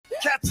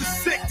Cats are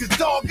sick, the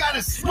dog got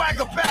his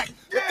swagger back.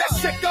 If that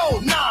shit go,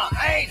 nah,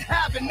 I ain't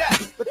having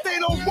that. But they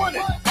don't want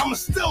it, I'ma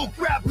still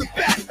grab the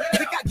bat.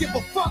 Think I give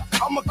a fuck,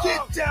 I'ma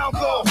get down,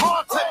 go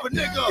hard type of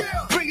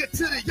nigga. Bring it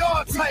to the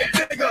yard type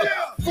nigga.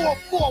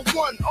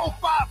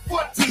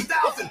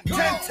 441-05-14,000.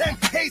 1010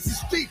 Casey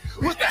Street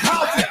with the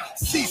housing.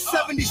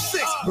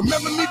 C76,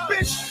 remember me,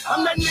 bitch?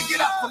 I'm that nigga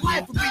that for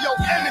life will be your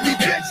enemy,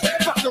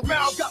 bitch. Fuck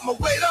around, got my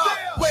weight up,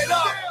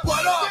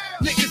 what up?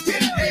 Niggas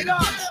getting ate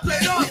up,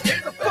 straight up,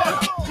 get the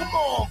fuck. Come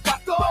on,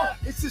 Pato,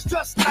 this is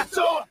just not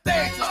your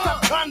thing. Just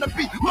stop trying to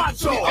be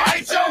macho,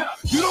 alright, yo?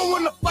 You don't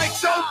wanna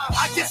fight, yo?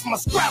 I guess my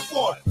scrap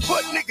on,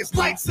 put niggas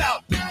lights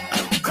out.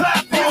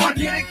 Clap on,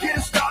 get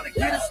it started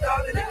again.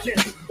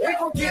 We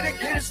gon' get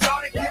it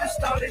started again.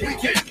 We gon'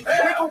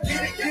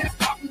 get it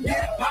poppin'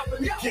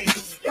 again.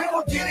 We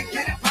gon' get it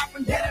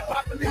poppin'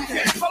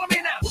 again. Follow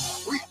me now.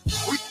 We.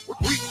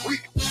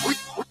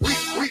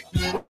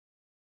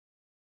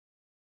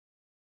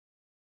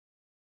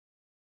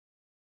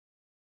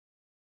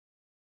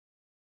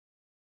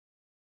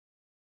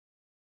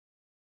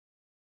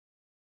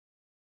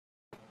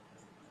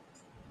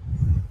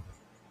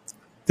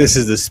 This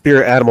is the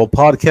Spirit Animal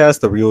Podcast,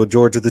 the real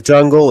George of the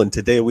Jungle, and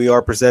today we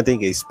are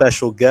presenting a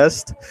special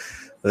guest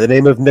by the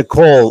name of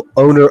Nicole,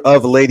 owner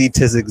of Lady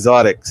Tiz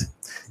Exotics.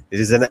 It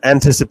is an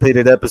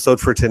anticipated episode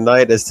for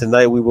tonight, as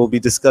tonight we will be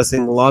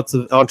discussing lots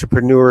of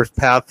entrepreneur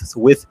paths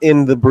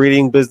within the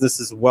breeding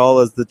business, as well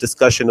as the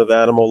discussion of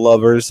animal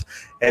lovers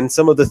and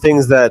some of the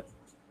things that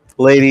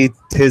Lady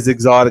Tiz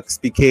Exotics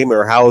became,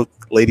 or how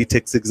Lady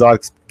Tiz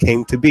Exotics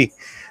came to be.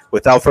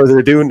 Without further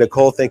ado,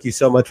 Nicole, thank you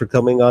so much for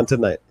coming on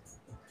tonight.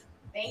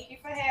 Thank you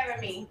for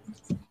having me.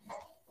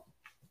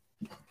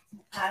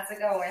 How's it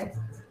going?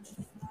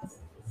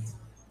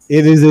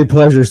 It is a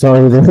pleasure.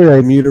 Sorry there.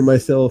 I muted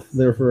myself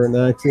there for an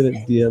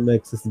accident.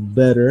 DMX is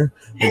better.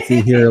 Let's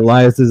see here.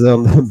 Elias is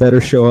on the better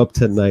show up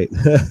tonight.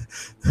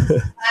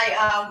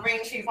 My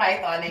green tree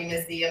python name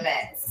is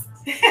DMX.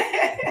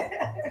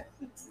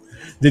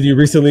 Did you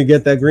recently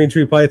get that green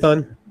tree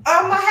python?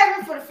 I've had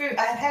him for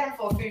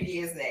a few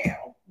years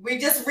now. We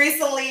just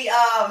recently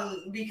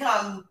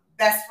become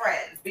best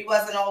friends. We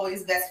wasn't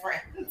always best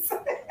friends.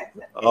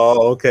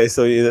 Oh, okay.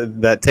 So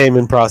that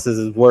taming process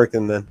is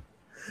working then.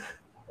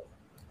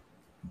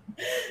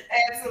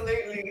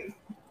 Absolutely.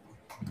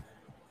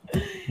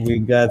 We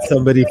got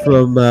somebody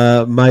from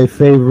my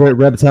favorite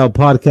reptile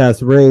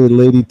podcast, Ray,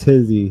 Lady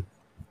Tizzy.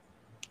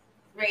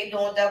 Ray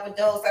doing double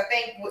dose. I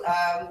think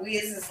we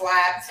is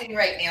live too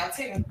right now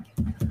too.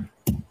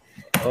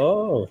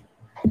 Oh,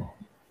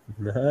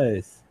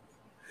 nice.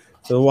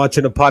 So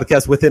watching a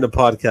podcast within a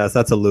podcast,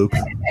 that's a loop.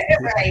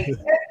 Right.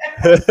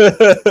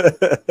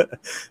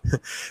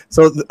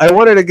 So I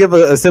wanted to give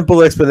a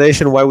simple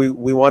explanation why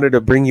we wanted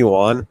to bring you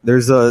on.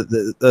 There's a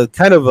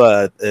kind of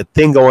a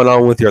thing going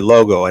on with your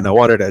logo, and I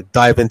wanted to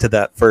dive into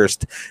that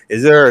first.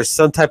 Is there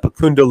some type of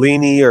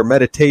Kundalini or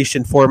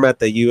meditation format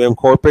that you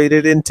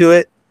incorporated into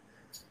it?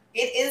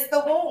 It is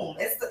the womb.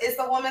 It's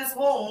the woman's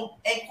womb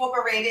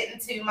incorporated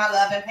into my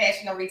love and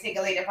passion of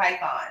reticulated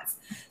pythons.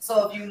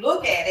 So if you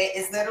look at it,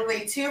 it's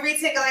literally two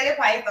reticulated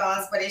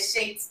pythons, but it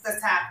shapes the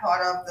top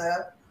part of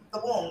the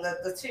womb,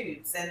 the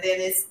tubes. And then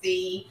it's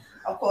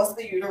of course,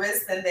 the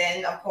uterus. And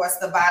then, of course,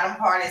 the bottom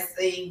part is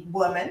the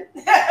woman.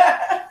 And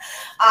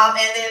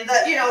then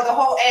the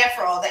whole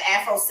the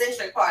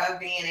Afrocentric part of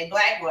being a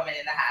Black woman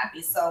in the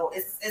hobby. So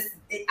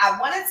I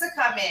wanted to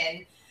come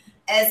in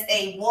as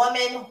a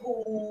woman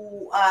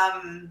who,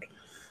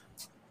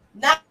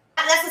 not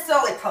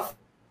necessarily professional,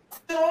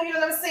 you know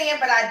what I'm saying?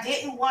 But I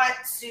didn't want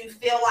to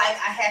feel like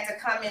I had to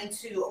come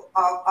into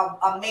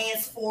a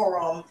man's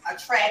forum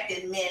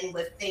attracting men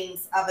with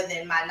things other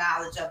than my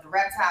knowledge of the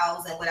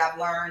reptiles and what I've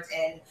learned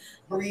and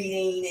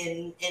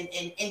breeding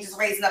and just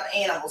raising up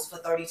animals for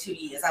 32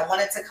 years. I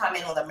wanted to come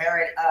in on the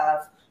merit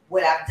of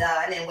what I've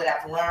done and what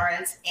I've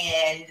learned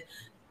and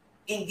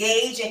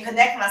engage and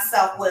connect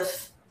myself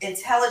with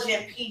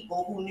intelligent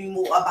people who knew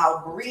more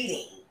about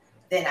breeding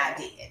than I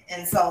did.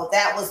 And so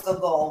that was the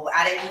goal.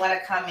 I didn't want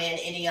to come in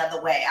any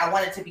other way. I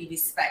wanted to be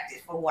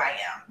respected for who I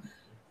am.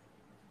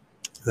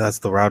 That's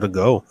the route to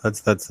go.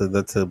 That's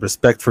a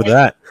respect for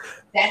that.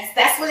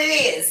 That's what it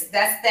is.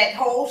 That's that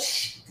whole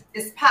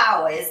it's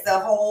power. It's the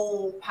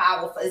whole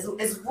power.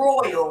 It's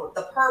royal,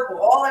 the purple,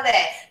 all of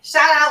that.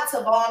 Shout out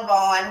to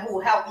Vaughn who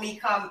helped me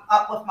come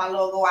up with my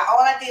logo. All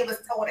I did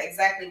was told her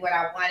exactly what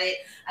I wanted.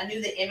 I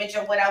knew the image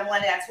of what I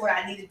wanted. I told her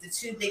I needed the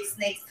two big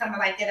snakes coming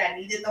like that. I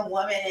needed the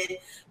woman and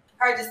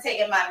her just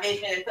taking my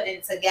vision and putting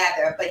it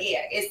together. But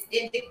yeah,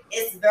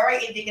 it's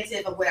very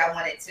indicative of what I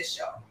wanted to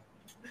show.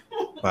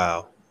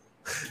 Wow.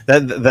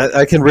 That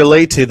I can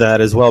relate to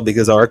that as well,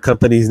 because our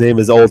company's name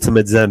is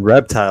Ultimate Zen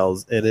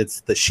Reptiles, and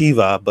it's the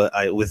Shiva. But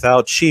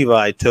without Shiva,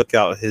 I took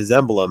out his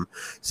emblem.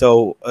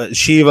 So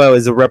Shiva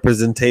is a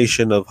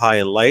representation of high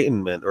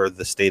enlightenment, or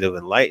the state of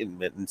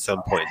enlightenment in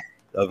some point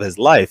of his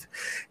life,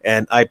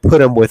 and I put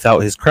him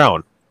without his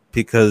crown.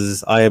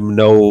 because I am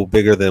no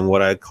bigger than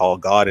what I call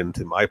God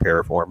into my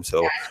paraform.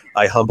 So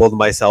I humbled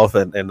myself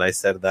and I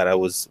said that I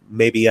was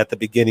maybe at the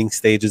beginning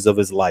stages of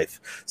his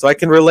life. So I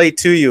can relate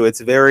to you.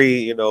 It's very,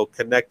 you know,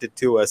 connected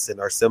to us in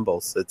our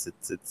symbols.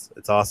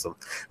 It's awesome.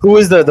 Who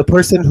is the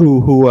person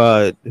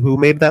who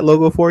made that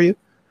logo for you?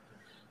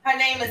 Her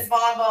name is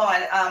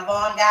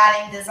Vaughn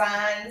Guiding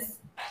Designs.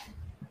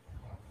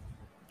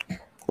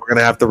 We're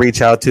gonna have to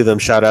reach out to them.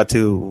 Shout out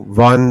to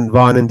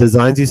Vaughn and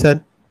Designs, you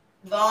said?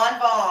 Vaughn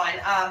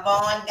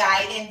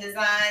Guiding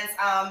Designs.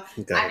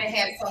 Okay. I can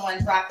have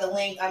someone drop the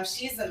link.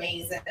 She's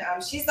amazing.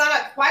 She's done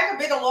quite a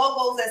bit of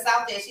logos that's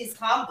out there. She's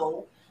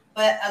humble,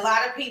 but a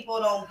lot of people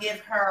don't give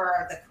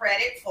her the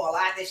credit for a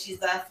lot that she's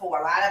done for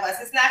a lot of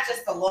us. It's not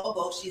just the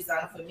logo she's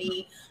done for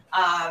me.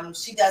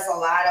 She does a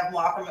lot of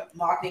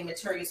marketing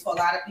materials for a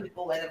lot of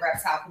people in the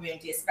reptile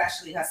community,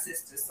 especially her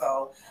sister.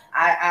 So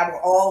I will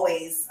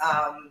always,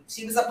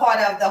 she was a part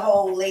of the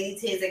whole Lady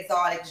Tiz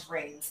Exotics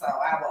dream. So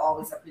I will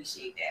always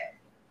appreciate that.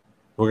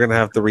 We're gonna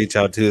have to reach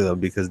out to them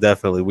because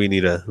definitely we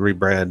need a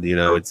rebrand. You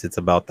know, it's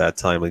about that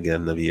time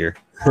again of year.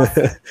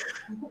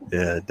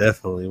 Yeah,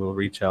 definitely we'll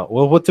reach out.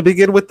 Well, to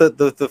begin with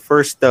the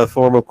first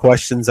form of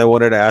questions, I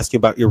wanted to ask you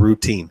about your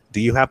routine. Do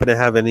you happen to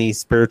have any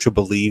spiritual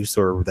beliefs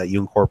or that you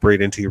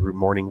incorporate into your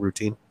morning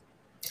routine?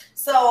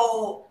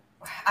 So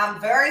I'm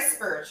very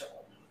spiritual.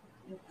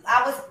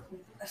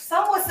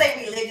 Some would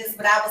say religious,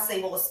 but I would say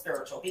more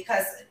spiritual,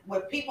 because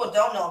what people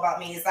don't know about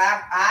me is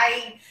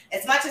I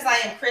as much as I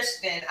am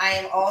Christian, I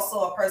am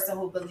also a person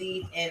who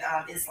believes in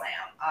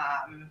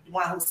Islam,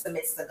 one who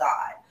submits to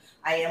God.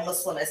 I am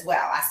Muslim as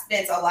well. I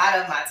spent a lot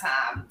of my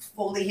time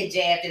fully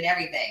hijabbed and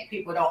everything.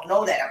 People don't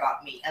know that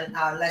about me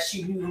unless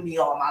you knew me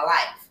all my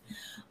life.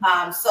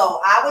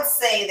 So I would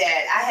say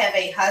that I have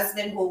a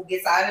husband who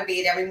gets out of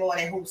bed every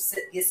morning, who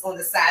gets on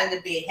the side of the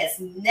bed, has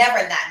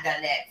never not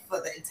done that for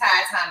the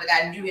entire time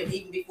that I knew him,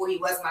 even before he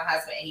was my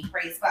husband, and he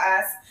prays for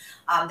us.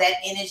 That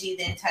energy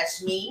then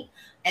touched me.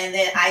 And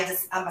then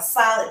I'm a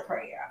silent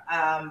prayer.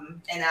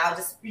 And I'll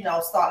just,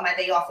 start my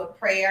day off with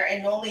prayer.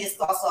 And normally it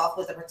starts off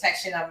with the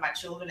protection of my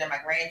children and my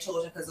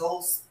grandchildren, because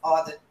those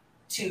are the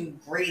two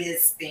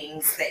greatest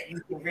things that you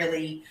can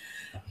really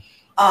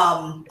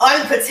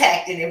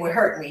unprotect, and it would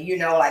hurt me,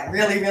 like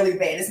really, really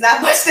bad. It's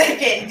not much that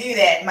can do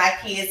that. My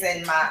kids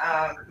and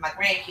my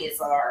grandkids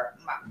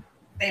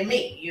they're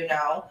me,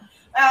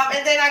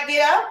 and then I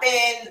get up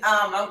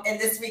and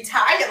this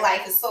retired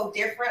life is so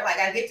different. Like,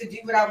 I get to do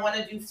what I want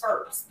to do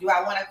first. Do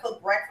I want to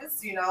cook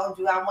breakfast? Do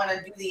I want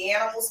to do the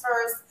animals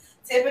first?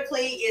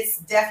 Typically, it's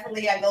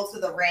definitely I go to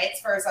the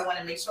rats first. I want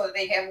to make sure that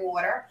they have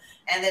water,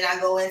 and then I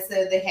go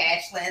into the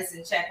hatchlings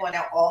and check on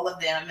all of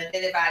them. And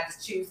then if I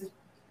just choose to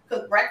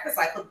cook breakfast,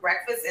 I cook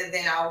breakfast, and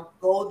then I'll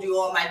go do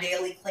all my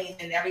daily cleaning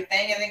and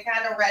everything, and then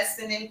kind of rest,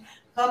 and then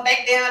come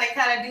back down and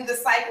kind of do the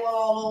cycle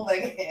all over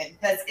again,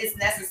 because it's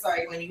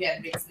necessary when you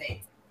have big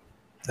snakes.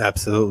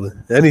 Absolutely.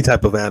 Any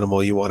type of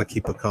animal you want to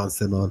keep a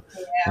constant on.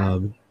 Yeah.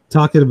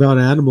 Talking about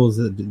animals,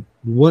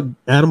 what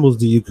animals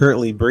do you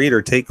currently breed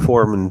or take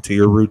form into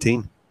your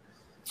routine?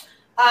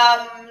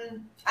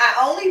 I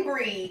only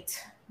breed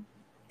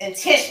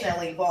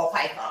intentionally ball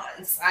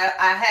pythons.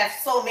 I have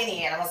so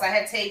many animals. I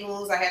have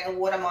tegus, I have the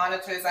water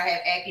monitors, I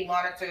have Ackie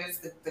monitors,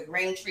 the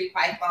green tree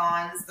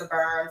pythons, the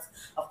berms,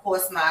 of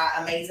course my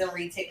amazing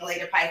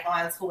reticulated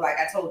pythons, who, like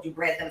I told you,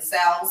 bred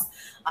themselves.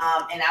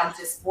 And I was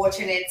just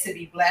fortunate to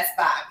be blessed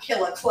by a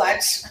killer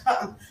clutch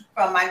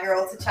from my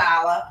girl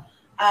T'Challa.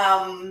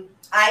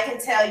 I can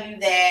tell you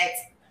that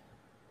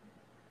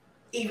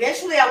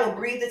eventually I will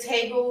breed the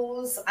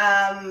tegus.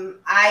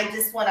 I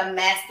just want to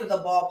master the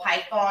ball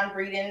python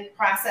breeding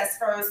process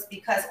first,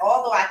 because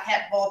although I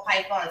kept ball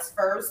pythons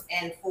first,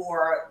 and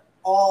for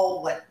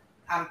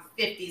I'm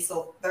 50,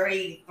 so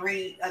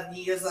 33 of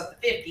years of the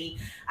 50,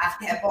 I've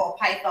kept ball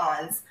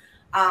pythons.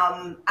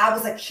 I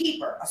was a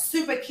keeper, a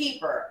super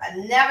keeper. I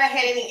never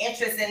had any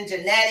interest in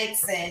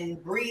genetics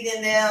and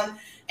breeding them.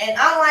 And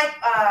unlike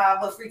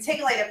with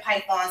reticulated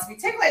python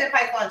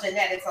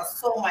genetics are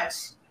so much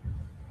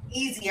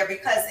easier,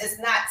 because it's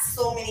not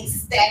so many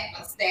stacked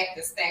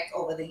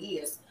over the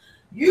years.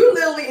 You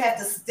literally have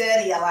to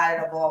study a lot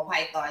of the ball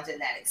python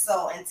genetics.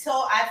 So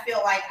until I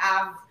feel like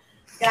I've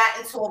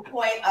gotten to a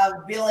point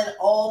of building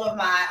all of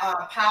my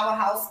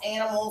powerhouse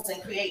animals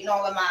and creating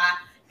all of my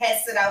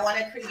pets that I want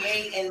to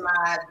create in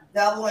my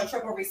double and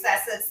triple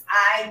recessives,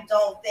 I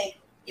don't think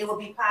it would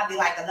be probably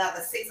like another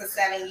 6 or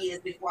 7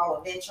 years before I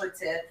would venture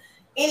to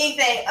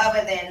anything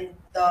other than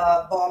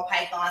the ball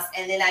pythons.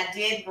 And then I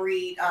did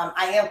breed,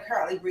 I am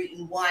currently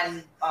breeding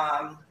one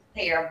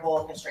pair of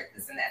ball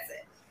constrictors, and that's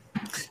it.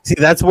 See,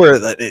 that's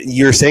where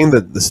you're saying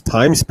that this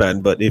time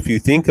spent, but if you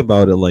think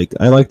about it, like,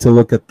 I like to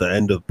look at the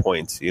end of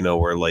points,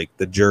 where like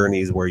the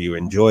journeys where you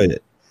enjoyed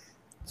it.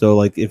 So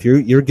like if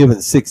you're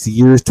given 6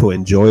 years to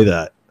enjoy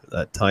that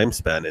time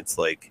span, it's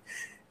like,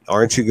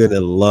 aren't you going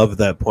to love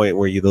that point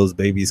where those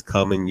babies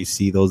come and you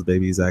see those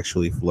babies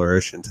actually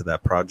flourish into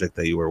that project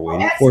that you were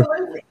waiting for?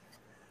 Absolutely.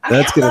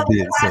 That's going to be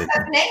insane.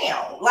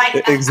 Now.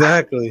 Like,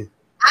 exactly.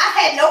 I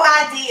had no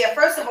idea.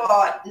 First of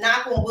all,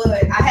 knock on wood,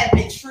 I have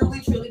been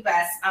truly, truly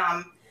blessed.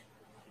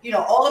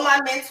 All of my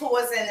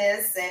mentors in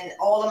this and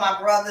all of my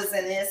brothers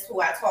in this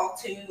who I talk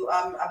to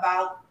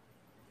about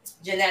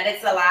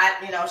genetics a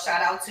lot,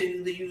 shout out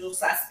to the usual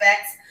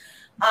suspects.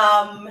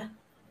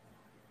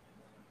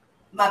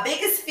 My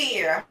biggest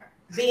fear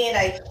being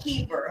a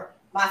keeper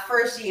my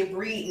first year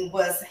breeding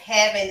was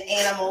having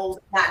animals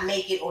not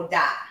make it or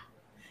die.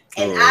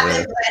 And I've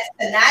been blessed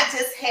to not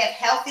just have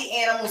healthy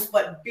animals,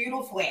 but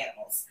beautiful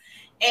animals.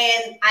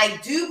 And I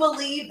do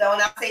believe, though,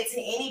 and I'll say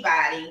to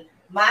anybody,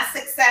 my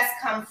success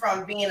comes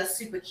from being a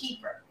super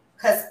keeper,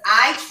 because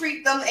I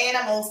treat them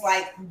animals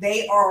like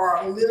they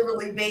are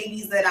literally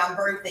babies that I'm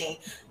birthing.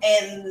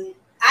 And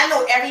I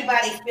know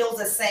everybody feels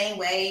the same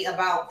way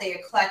about their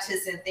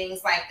clutches and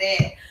things like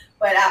that.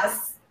 But I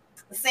was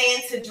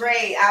saying to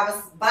Dre, I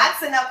was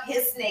boxing up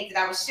his snake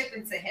that I was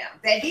shipping to him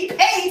that he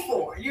paid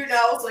for,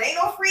 so ain't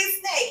no free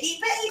snake,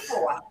 he paid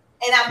for.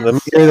 And I'm let me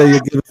hear that you're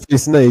giving free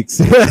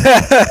snakes.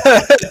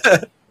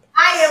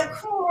 I am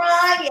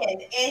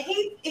crying. And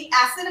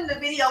I sent him the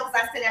video because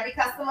I sent every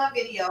customer a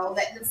video,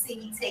 letting them see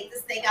me take the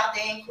snake out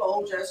their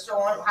enclosure,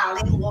 showing how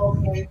they look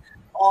and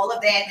all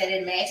of that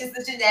it matches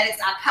the genetics.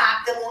 I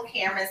popped them on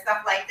camera and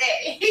stuff like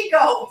that. And he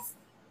goes,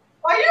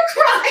 "Are you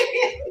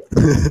crying?"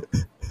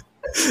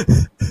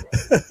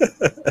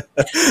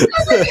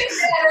 I'm gonna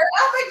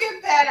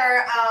get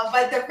better.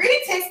 But the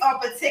breeding takes are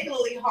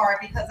particularly hard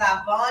because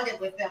I bonded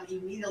with them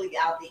immediately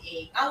out the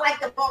egg. Unlike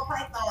the ball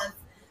pythons,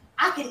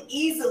 I can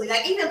easily,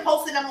 even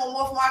posting them on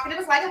Wolf Market, it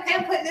was like, okay,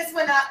 I'm putting this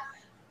one up.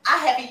 I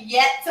have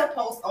yet to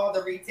post all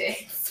the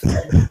retakes.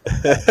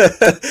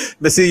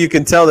 But see, you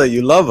can tell that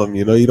you love them.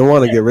 You don't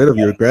want to get rid of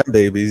your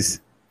grandbabies.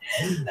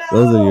 No,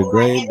 those are your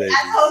grandbabies.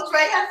 I told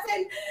Trey, I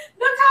said,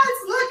 look how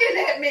it's looking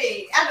at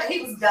me.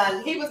 He was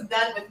done. He was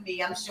done with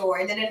me, I'm sure.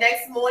 And then the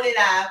next morning,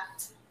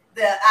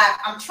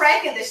 I'm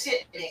tracking the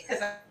shipment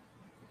because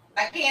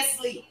I can't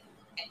sleep.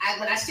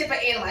 When I ship an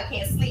animal, I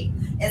can't sleep.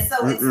 And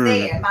so it's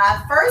there.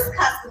 My first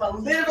customer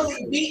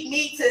literally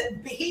beat the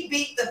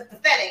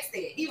FedEx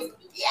there. He was,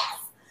 yes.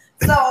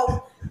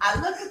 So I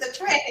look at the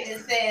track and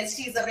it says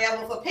she's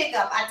available for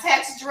pickup. I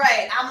text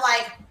Dre. I'm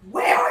like,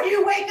 where are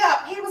you? Wake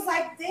up. He was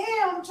like,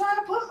 damn, I'm trying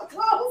to put my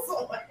clothes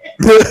on.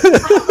 I'm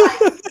like,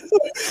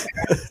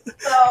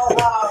 so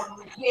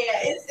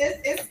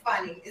it's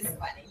funny. It's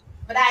funny.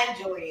 But I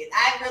enjoy it.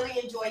 I really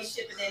enjoy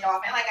shipping it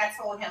off. And like I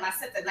told him, I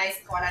sent a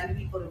nice card. I knew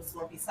he thought it was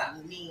going to be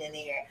something mean in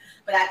there.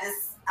 But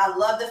I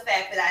love the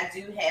fact that I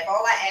do have,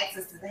 all I ask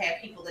is to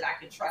have people that I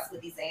can trust with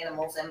these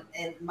animals.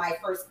 And my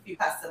first few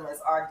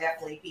customers are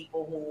definitely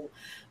people who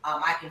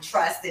I can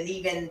trust and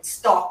even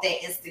stalk their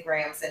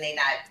Instagrams and they're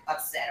not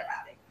upset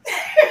about it.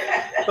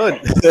 Oh,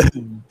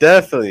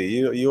 definitely.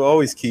 You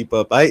always keep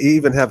up. I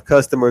even have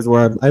customers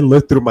where I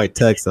look through my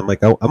text. I'm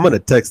like, I'm going to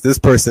text this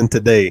person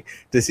today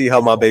to see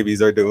how my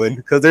babies are doing,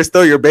 because they're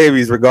still your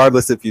babies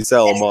regardless if you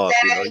sell them off.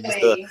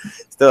 You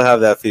still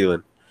have that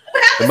feeling.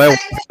 But my wife,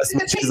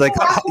 she's like,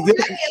 how do you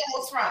get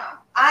animals from?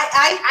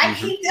 I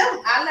keep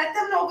them. I let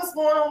them know what's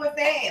going on with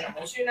their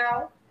animals,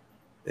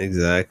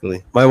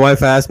 Exactly. My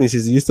wife asked me, she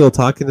said, "You still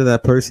talking to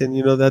that person?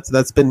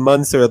 That's been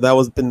months, or that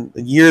was been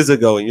years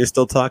ago, and you're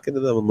still talking to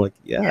them." I'm like,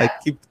 yeah. I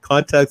keep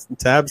contacts and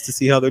tabs to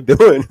see how they're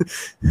doing.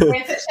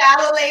 When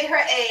T'Challa laid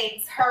her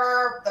eggs,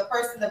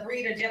 the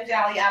breeder, Jim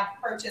Jolly, I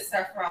purchased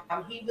her from,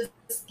 he was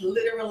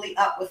literally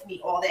up with me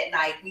all that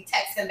night. We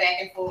texting back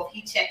and forth,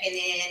 he checking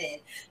in,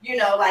 and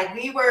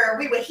we were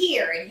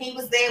here, and he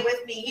was there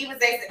with me. He was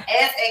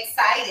as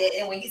excited,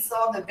 and when he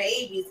saw the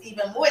babies,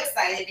 even more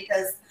excited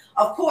because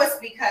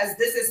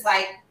this is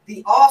like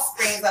the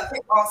offsprings of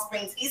his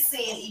offsprings. He's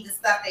seeing even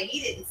stuff that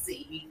he didn't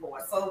see before.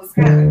 So it was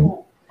kind of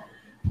cool.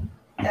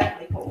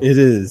 Definitely cool.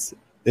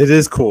 It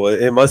is cool.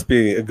 It must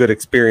be a good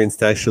experience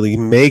to actually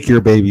make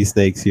your baby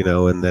snakes,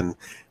 and then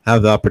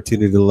have the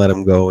opportunity to let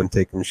them go and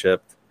take them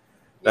shipped.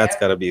 That's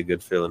got to be a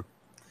good feeling.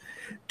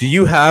 Do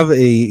you have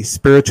a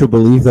spiritual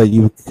belief that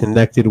you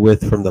connected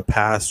with from the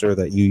past, or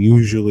that you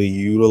usually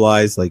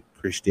utilize, like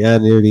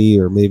Christianity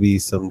or maybe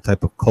some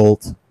type of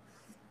cult?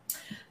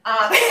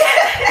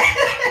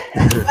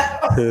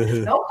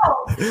 No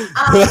cult.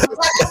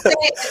 Like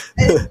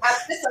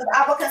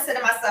I would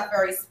consider myself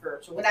very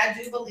spiritual. What I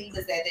do believe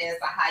is that there's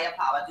a higher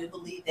power. I do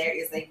believe there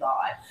is a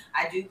God.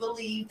 I do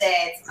believe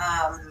that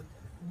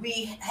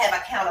we have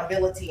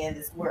accountability in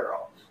this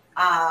world.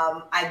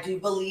 I do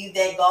believe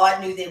that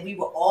God knew that we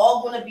were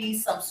all going to be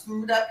some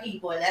screwed up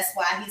people, and that's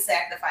why he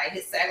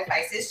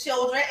sacrificed his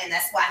children, and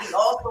that's why he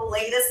also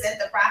later sent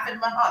the Prophet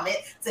Muhammad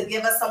to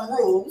give us some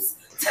rules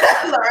to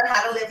learn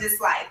how to live this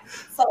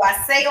life. So I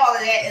say all of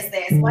that is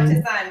that as much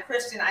as I'm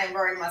Christian, I am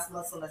very much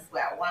Muslim as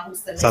well. One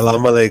who's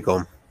Salam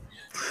alaikum.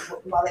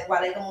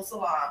 Walaikum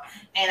salam.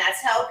 And I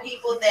tell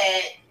people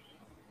that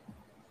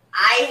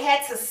I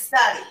had to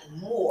study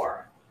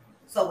more.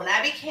 So when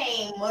I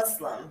became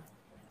Muslim,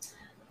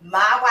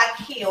 my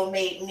wakil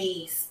made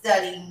me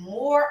study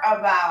more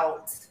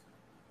about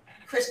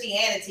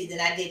Christianity than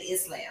I did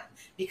Islam,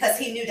 because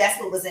he knew that's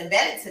what was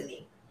embedded to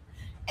me.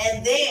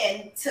 And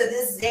then to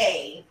this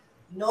day,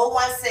 No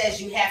one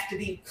says you have to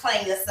be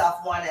playing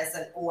yourself one as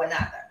an or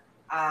another.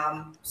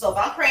 So if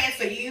I'm praying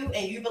for you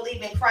and you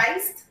believe in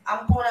Christ,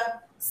 I'm going to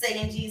say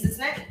in Jesus'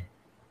 name.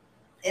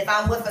 If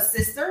I'm with a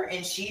sister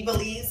and she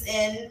believes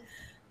in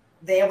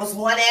there was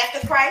one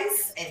after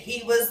Christ and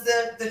he was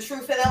the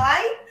truth and the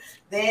light,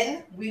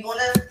 then we're going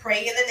to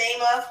pray in the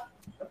name of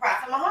the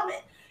Prophet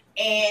Muhammad.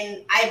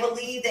 And I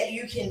believe that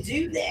you can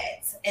do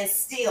that and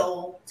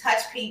still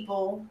touch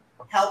people,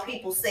 help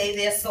people save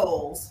their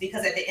souls,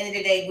 because at the end of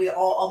the day, we're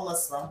all a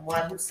Muslim,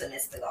 one who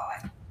submits to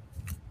God.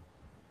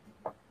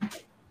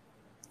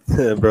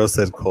 Bro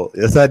said cult.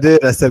 Yes, I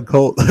did. I said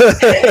cult.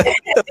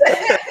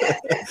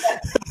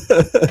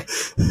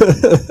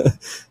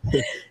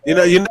 You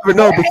never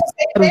know.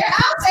 They're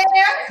out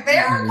there.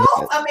 There are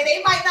cults. I mean,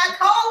 they might not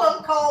call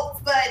them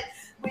cults, but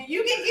when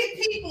you can get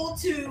people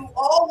to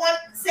all one,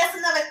 that's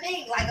another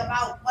thing.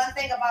 One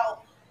thing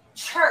about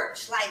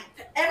church, like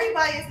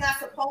everybody is not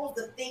supposed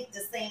to think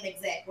the same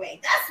exact way.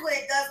 That's when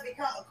it does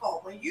become a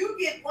cult. When you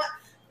get one,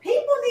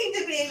 people need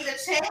to be able to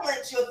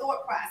challenge your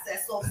thought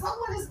process. So if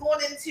someone is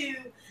going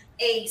into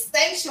a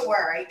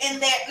sanctuary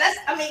and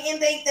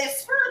they're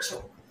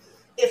spiritual.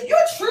 If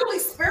you're truly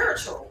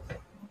spiritual,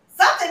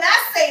 something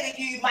I say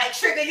to you might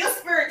trigger your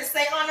spirit to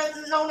say, "Oh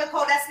no,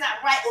 Nicole, that's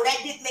not right," or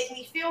 "That didn't make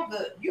me feel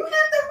good." You have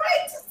the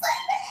right to say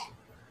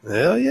that.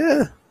 Hell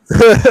yeah.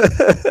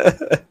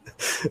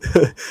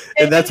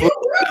 And that's right.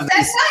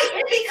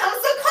 It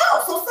becomes a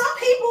cult. So some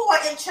people who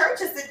are in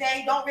churches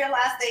today don't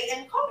realize they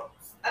in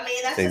cults. I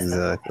mean, that's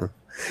exactly.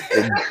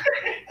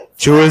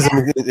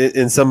 Judaism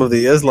in some of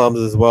the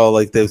Islams as well,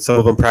 like some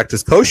of them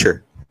practice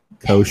kosher.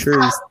 Kosher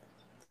is.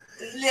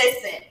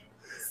 Listen,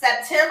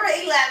 September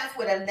 11th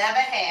would have never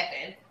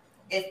happened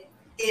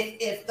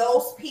if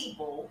those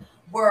people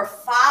were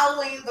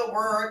following the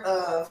word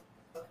of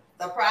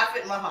the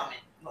Prophet Muhammad.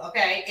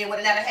 Okay, it would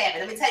have never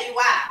happened. Let me tell you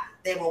why.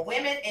 There were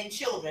women and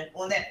children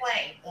on that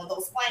plane, on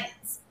those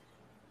planes.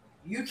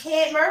 You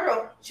can't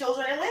murder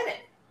children and women.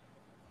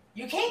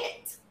 You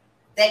can't.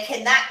 They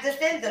cannot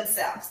defend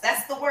themselves.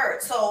 That's the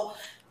word. So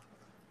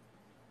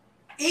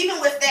even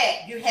with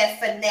that, you have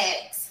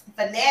fanatics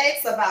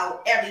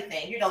about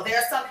everything. There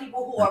are some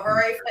people who are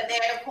very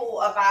fanatical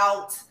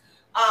about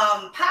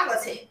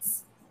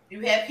politics.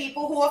 You have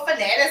people who are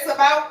fanatics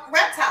about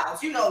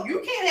reptiles. You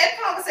can't have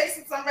conversations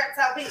with some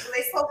reptile people.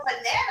 They're so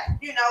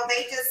fanatic.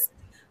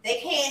 They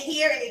can't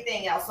hear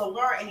anything else or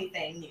learn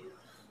anything new.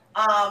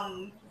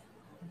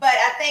 But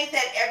I think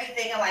that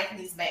everything in life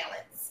needs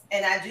balance.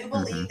 And I do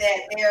believe that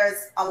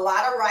there's a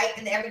lot of right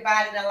in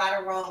everybody and a lot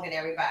of wrong in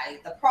everybody.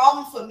 The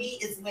problem for me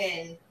is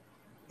when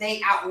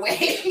they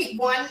outweigh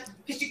one,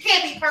 because you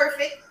can't be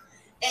perfect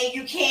and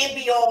you can't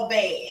be all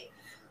bad.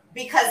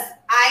 Because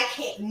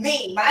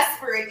my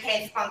spirit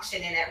can't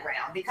function in that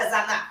realm because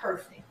I'm not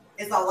perfect.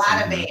 It's a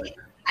lot of bad.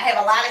 I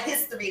have a lot of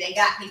history that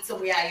got me to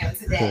where I am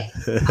today.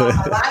 A lot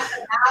of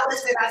the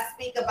knowledge that I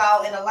speak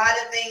about and a lot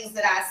of things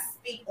that I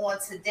speak on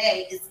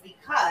today is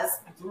because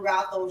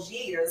throughout those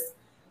years,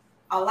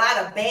 a lot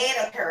of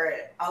bad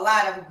occurred, a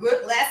lot of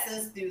good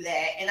lessons through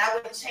that. And I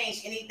wouldn't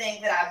change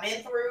anything that I've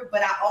been through,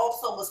 but I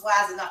also was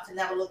wise enough to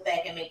never look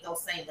back and make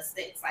those same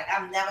mistakes. Like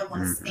I'm never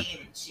going to stand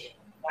in shit.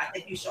 I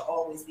think you should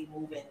always be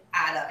moving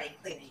out of and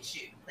cleaning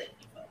shit.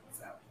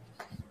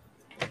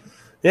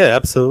 Yeah,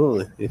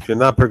 absolutely. If you're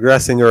not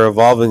progressing or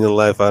evolving in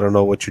life, I don't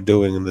know what you're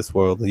doing in this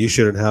world. You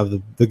shouldn't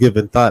have the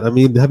given thought. I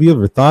mean, have you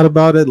ever thought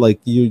about it? Like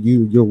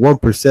you're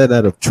 1%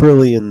 out of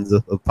trillions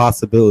of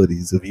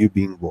possibilities of you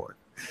being born.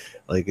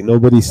 Like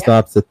nobody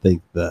stops to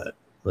think that.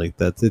 Like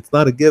it's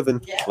not a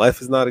given. Yeah.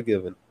 Life is not a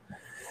given.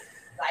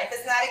 Life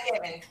is not a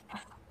given.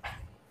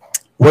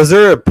 Was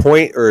there a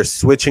point or a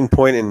switching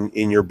point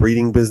in your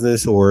breeding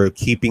business or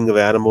keeping of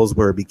animals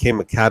where it became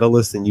a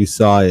catalyst and you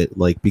saw it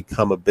like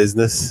become a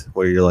business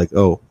where you're like,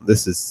 oh,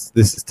 this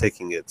is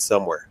taking it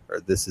somewhere, or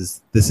this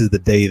is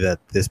the day that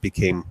this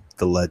became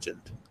the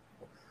legend?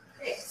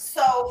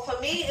 So for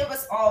me, it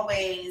was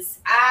always,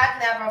 I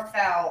never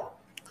felt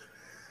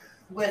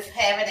with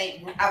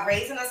having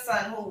raising a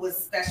son who was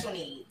special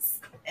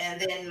needs,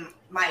 and then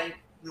my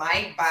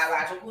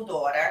biological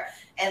daughter,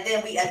 and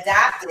then we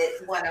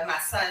adopted one of my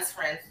son's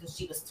friends when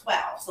she was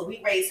 12. So we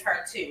raised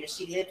her too, and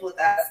she lived with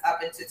us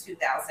up until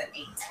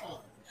 2018.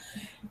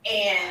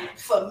 And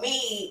for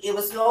me, it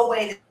was no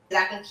way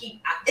that I can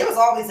keep. It was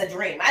always a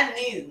dream. I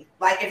knew,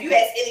 like, if you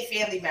ask any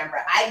family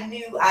member, I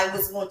knew I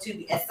was going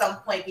to at some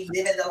point be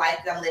living the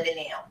life that I'm living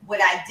now.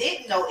 What I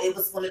didn't know, it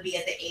was going to be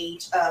at the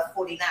age of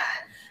 49.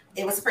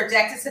 It was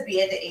projected to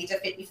be at the age of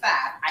 55.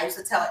 I used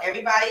to tell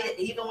everybody that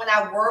even when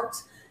I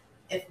worked,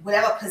 if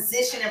whatever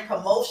position and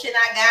promotion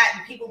I got,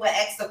 and people would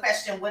ask the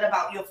question, what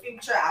about your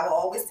future? I will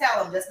always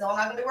tell them, just know I'm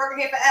not going to be working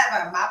here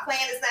forever. My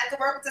plan is not to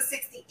work until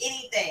 60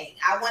 anything.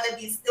 I want to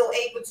be still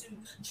able to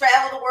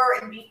travel the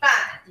world and be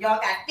fine. Y'all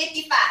got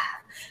 55.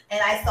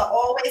 And I used to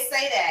always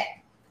say that.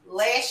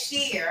 Last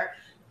year,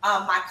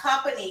 my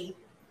company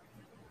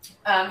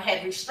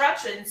had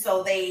restructured,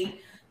 so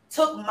they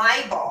took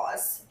my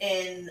boss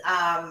and,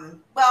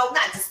 well,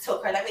 not just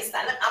took her. I'm going to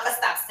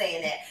stop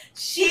saying that.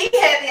 She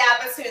had the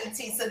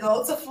opportunity to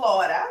go to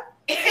Florida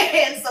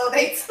And so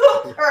they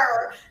took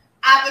her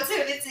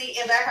opportunity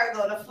and let her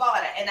go to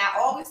Florida. And I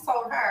always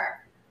told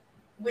her,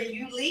 when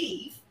you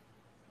leave,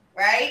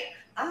 right,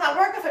 I'm not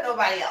working for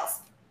nobody else.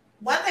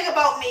 One thing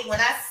about me, when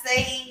I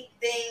say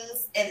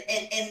things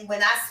and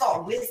when I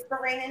start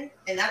whispering,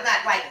 and I'm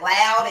not like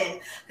loud, and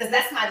because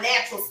that's my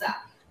natural stuff.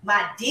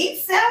 My deep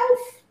self,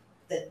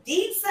 the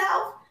deep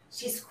self,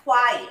 she's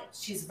quiet.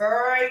 She's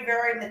very,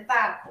 very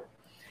methodical.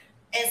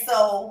 And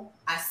so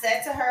I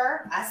said to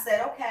her, I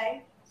said,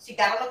 okay. She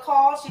got on the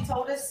call. She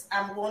told us,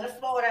 I'm going to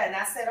Florida. And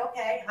I said,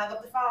 okay, hung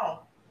up the phone.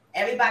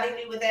 Everybody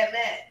knew what that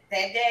meant.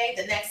 That day,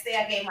 the next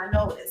day, I gave my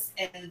notice.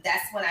 And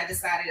that's when I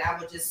decided I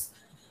would just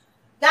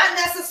not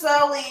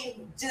necessarily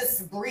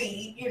just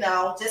breathe,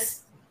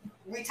 just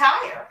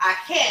retire. I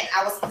can't.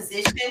 I was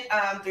positioned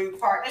through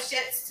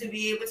partnerships to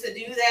be able to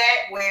do that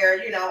where,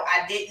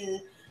 I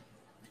didn't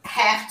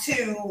have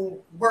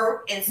to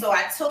work. And so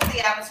I took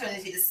the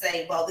opportunity to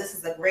say, well, this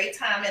is a great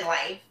time in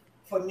life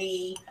for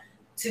me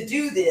to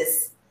do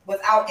this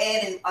without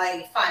adding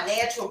a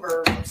financial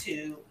burden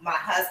to my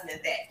husband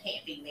that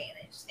can't be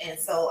managed. And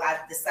so I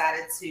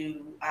decided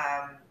to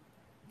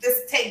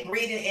just take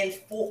breeding in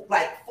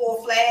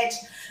full-fledged.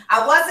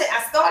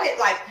 I started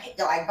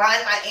like buying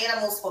my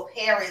animals for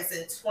parents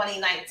in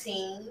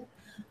 2019.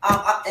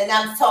 And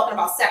I'm talking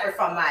about separate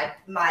from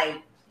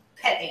my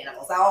pet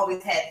animals. I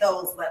always had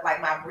those, but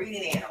like my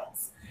breeding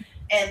animals.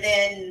 And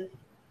then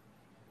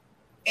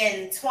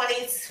in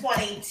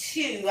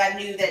 2022, I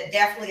knew that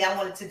definitely I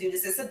wanted to do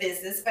this as a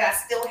business, but I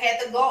still had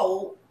the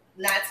goal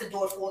not to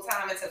do it full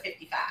time until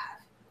 55.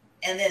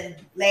 And then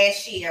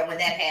last year, when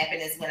that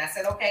happened, is when I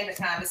said, okay, the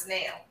time is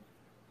now.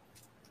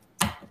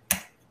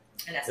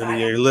 And that's how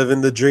you're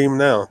living the dream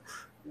now.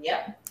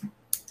 Yep.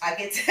 I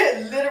get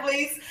to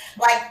literally,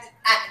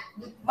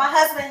 my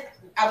husband,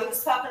 I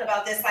was talking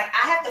about this, I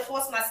have to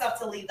force myself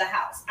to leave the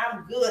house.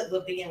 I'm good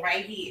with being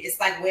right here. It's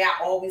like where I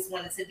always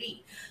wanted to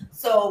be.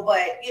 So,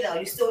 but,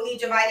 you still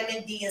need your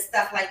vitamin D and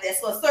stuff like that.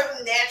 So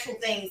certain natural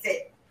things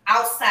that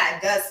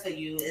outside does for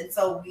you. And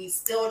so we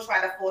still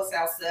try to force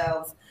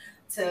ourselves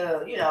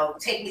to,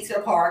 take me to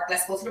the park.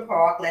 Let's go to the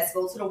park. Let's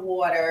go to the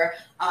water.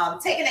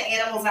 Taking the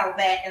animals out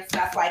back and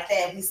stuff like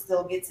that, we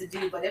still get to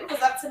do. But it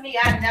was up to me.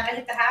 I'd never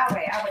hit the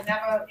highway. I would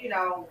never,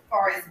 as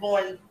far as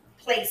going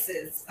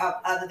places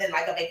other than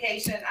like a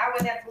vacation, I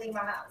wouldn't have to leave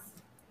my house.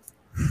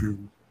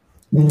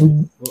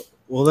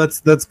 Well,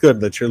 that's good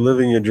that you're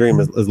living your dream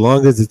as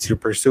long as you're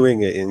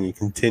pursuing it and you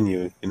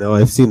continue.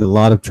 I've seen a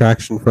lot of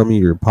traction from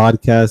you. Your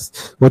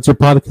podcast. What's your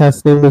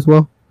podcast name as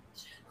well?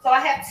 So I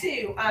have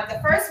two. The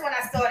first one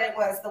I started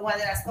was the one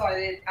that I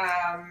started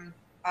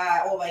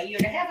over a year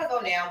and a half ago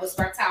now, was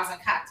Reptiles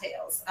and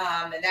Cocktails.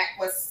 And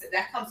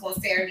that comes on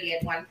Saturday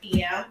at 1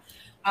 p.m.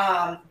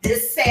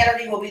 This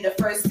Saturday will be the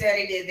first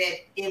Saturday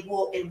that it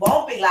won't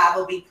be live.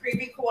 It'll be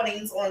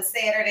pre-recordings on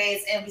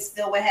Saturdays, and we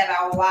still will have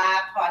our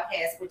live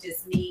podcast, which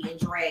is me and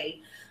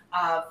Dre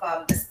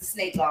from the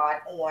Snake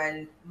Guard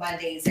on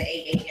Mondays at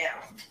 8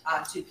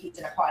 a.m. to keep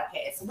in the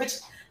podcast, which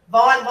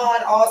Vaughn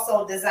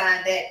also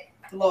designed that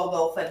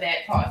logo for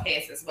that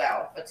podcast as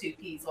well, for 2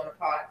 Ps on the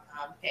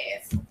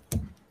podcast.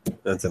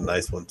 That's a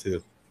nice one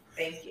too.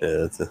 Thank you.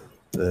 Yeah,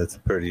 that's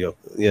pretty.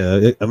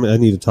 Yeah, I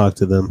need to talk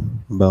to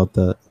them about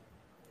that.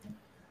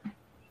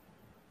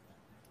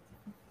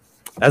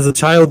 As a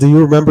child, do you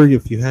remember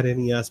if you had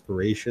any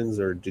aspirations,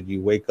 or did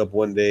you wake up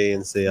one day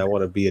and say, I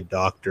want to be a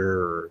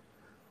doctor or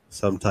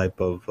some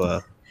type of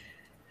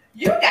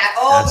You got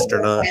all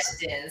astronaut? The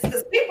questions,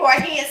 because people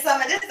are hearing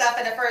some of this stuff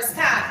for the first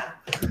time.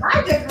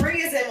 My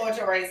degree is in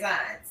mortuary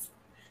science.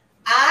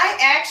 I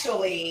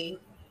actually,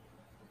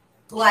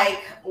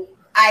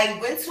 I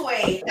went to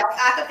a health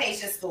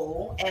occupation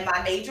school, and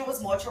my major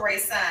was mortuary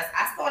science.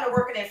 I started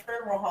working in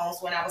funeral homes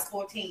when I was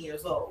 14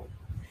 years old.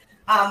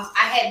 I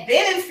had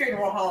been in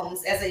funeral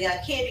homes as a young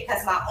kid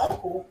because my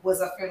uncle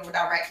was a funeral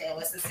director in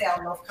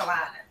Tisdale, North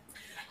Carolina.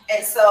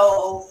 And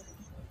so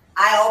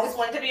I always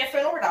wanted to be a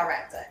funeral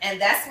director.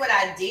 And that's what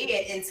I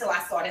did until I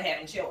started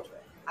having children.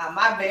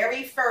 My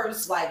very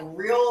first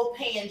real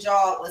paying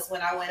job was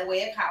when I went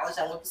away to college.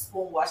 I went to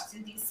school in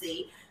Washington,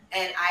 D.C.,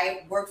 and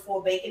I worked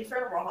for a Bacon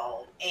funeral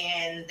home.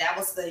 And I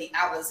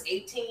was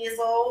 18 years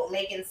old,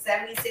 making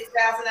 $76,000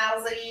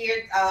 a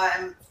year,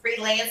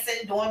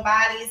 freelancing, doing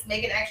bodies,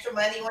 making extra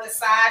money on the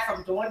side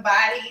from doing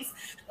bodies.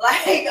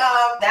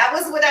 That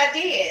was what I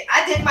did.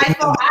 I did my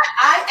father.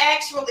 I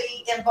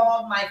actually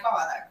involved my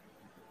father.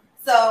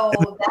 So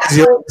that's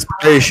your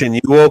inspiration.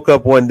 You woke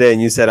up one day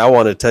and you said, I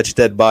want to touch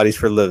dead bodies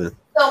for a living.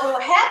 So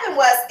what happened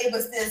was, it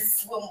was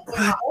this, when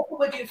my uncle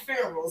would do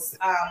funerals,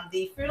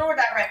 the funeral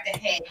director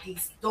had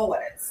these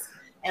daughters,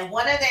 and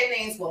one of their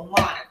names was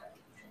Monica.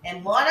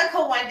 And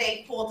Monica one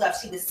day pulled up.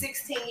 She was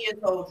 16 years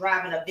old,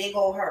 driving a big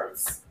old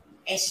hearse,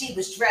 and she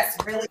was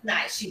dressed really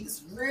nice. She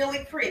was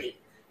really pretty.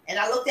 And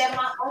I looked at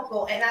my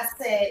uncle and I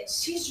said,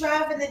 she's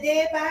driving the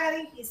dead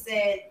body?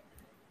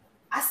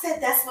 I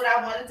said, that's what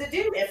I wanted to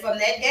do. And from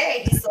that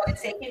day, he started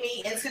taking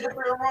me into the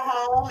funeral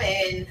home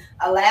and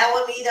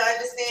allowing me to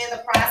understand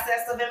the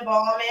process of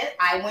embalming.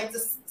 I went to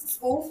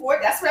school for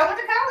it. That's what I went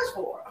to college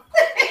for.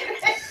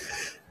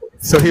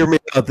 So hear me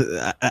out.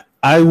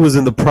 I was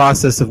in the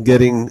process of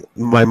getting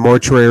my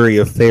mortuary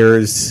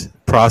affairs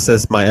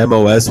process, my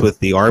MOS with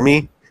the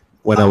Army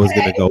when I was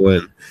going to go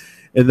in.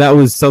 And that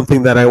was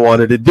something that I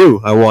wanted to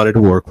do. I wanted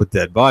to work with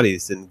dead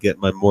bodies and get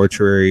my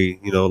mortuary,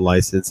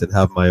 license and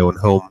have my own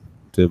home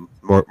to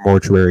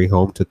mortuary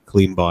home to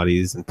clean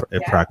bodies and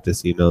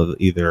practice,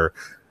 either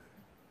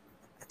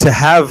to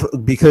have,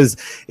 because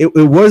it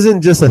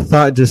wasn't just a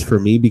thought just for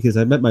me, because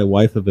I met my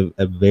wife at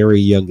a very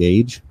young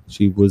age.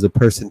 She was a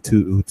person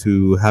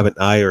to have an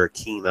eye or a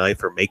keen eye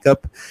for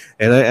makeup.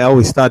 And I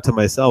always thought to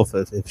myself,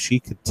 if she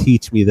could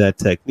teach me that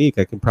technique,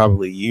 I can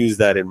probably use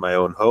that in my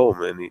own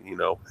home and,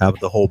 have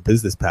the whole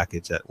business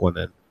package at one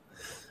end.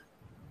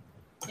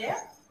 Yeah.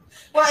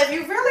 Well, if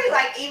you really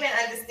even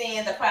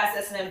understand the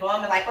process and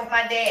embalming, like with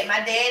my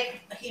dad,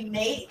 he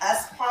made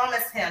us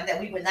promise him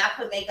that we would not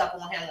put makeup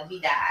on him when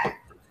he died.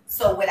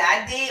 So what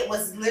I did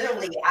was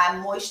literally I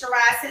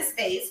moisturized his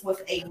face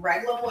with a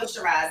regular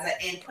moisturizer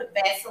and put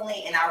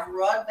Vaseline, and I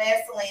rubbed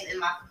Vaseline in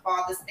my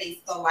father's face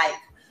for like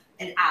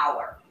an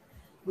hour.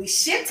 We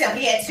shipped him.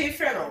 He had 2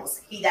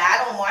 funerals. He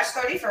died on March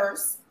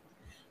 31st.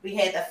 We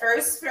had the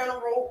first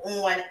funeral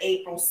on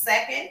April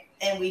 2nd,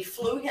 and we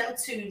flew him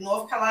to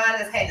North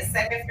Carolina, had the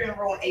second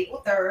funeral on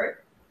April 3rd.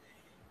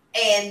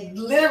 And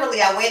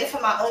literally, I waited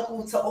for my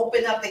uncle to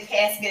open up the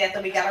casket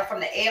after we got him from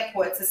the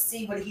airport to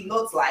see what he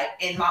looks like.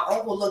 And my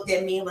uncle looked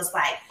at me and was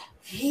like,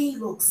 he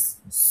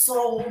looks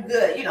so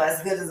good.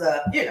 As good as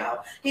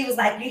he was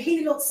like,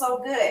 he looks so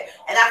good.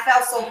 And I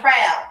felt so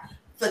proud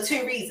for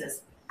 2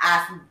 reasons.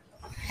 I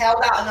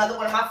held out another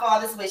one of my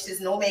father's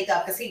wishes, no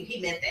makeup, because he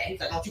meant that. He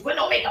said, don't you put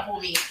no makeup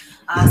on me.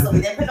 So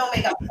we didn't put no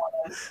makeup on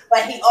him.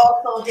 But he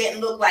also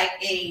didn't look like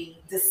a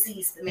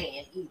deceased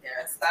man either.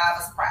 So I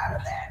was proud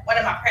of that. One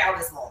of my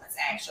proudest moments,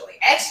 actually.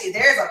 Actually,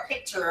 there's a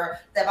picture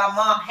that my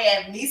mom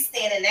had me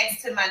standing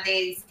next to my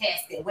daddy's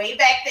casket. Way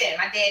back then.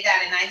 My dad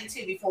died in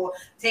 92 before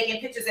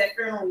taking pictures at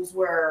funerals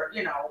were,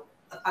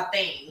 a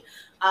thing.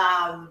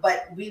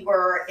 But we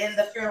were in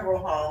the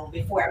funeral home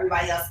before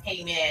everybody else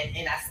came in,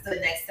 and I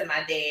stood next to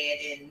my dad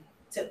and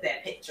took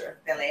that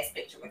last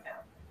picture with him.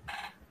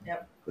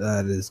 Yep.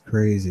 That is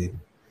crazy.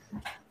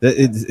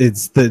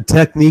 It's the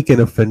technique and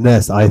a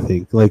finesse, I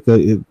think.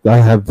 I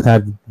have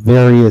had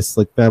various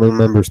family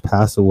members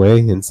pass away,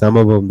 and some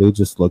of them they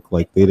just look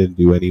like they didn't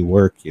do any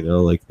work.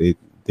 They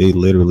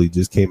literally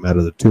just came out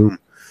of the tomb.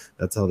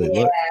 That's how they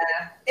look.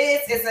 Yeah,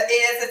 it is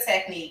a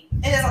technique.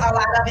 It is a lot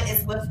of it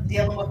is with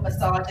dealing with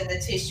massaging the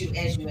tissue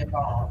as you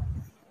embalm.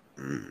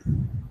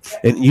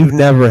 And you've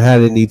never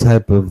had any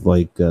type of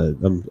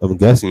I'm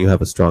guessing you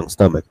have a strong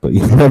stomach, but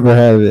you've never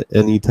had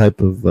any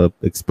type of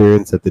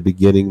experience at the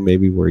beginning,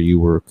 maybe where you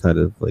were kind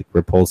of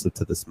repulsive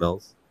to the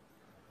smells.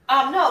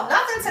 No,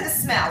 nothing to the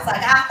smells.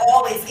 I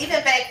always,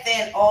 even back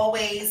then,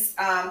 always.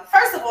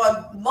 First of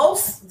all,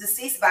 most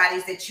deceased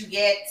bodies that you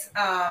get,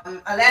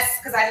 unless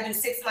because I had to do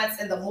 6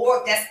 months in the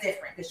morgue, that's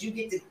different because you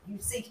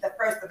see the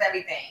first of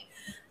everything.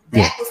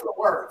 That was the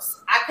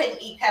worst. I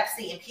couldn't eat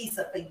Pepsi and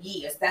pizza for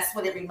years. That's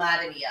what it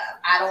reminded me of.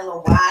 I don't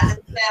know why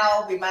the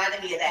smell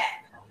reminded me of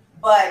that.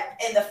 But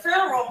in the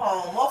funeral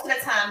home, most of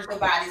the time your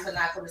bodies are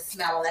not going to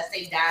smell unless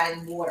they died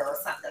in water or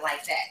something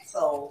like that.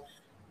 So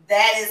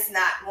that is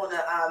not going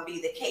to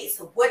be the case.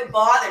 So what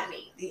bothered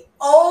me, the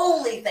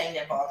only thing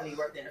that bothered me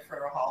working in the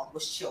funeral home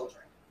was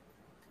children.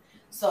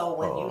 So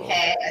when you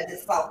had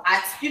this,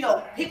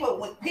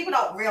 people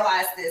don't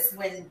realize this.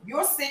 When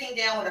you're sitting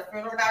down with a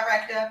funeral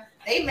director,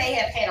 they may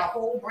have had a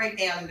whole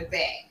breakdown in the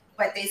back,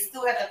 but they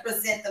still have to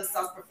present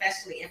themselves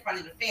professionally in front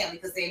of the family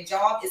because their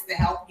job is to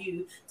help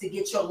you to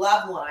get your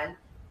loved one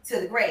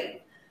to the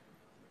grave.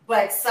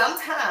 But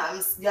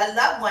sometimes your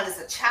loved one is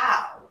a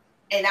child.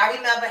 And I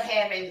remember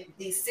having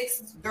these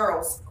 6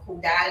 girls who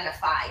died in a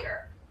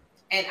fire,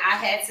 and I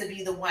had to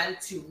be the one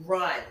to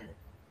run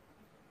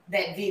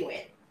that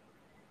viewing.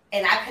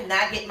 And I could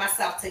not get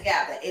myself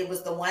together. It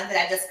was the one that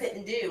I just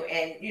couldn't do.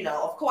 And,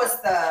 of course,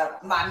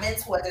 my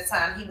mentor at the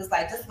time, he was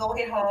like, just go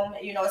get home.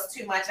 It's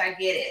too much. I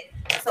get it.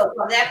 So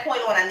from that point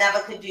on, I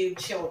never could do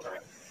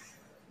children.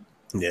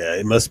 Yeah,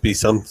 it must be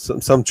some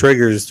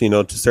triggers,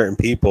 to certain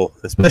people,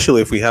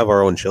 especially if we have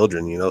our own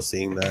children,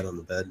 seeing that on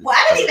the bed. Well,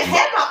 I didn't even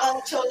have my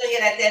own children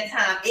yet at that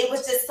time. It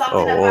was just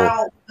something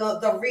about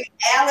the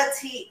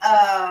reality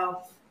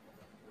of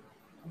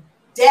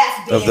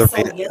death being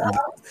so young.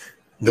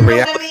 The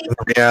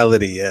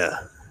reality, yeah.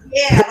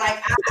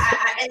 Yeah,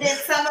 and then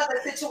some of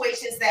the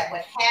situations that would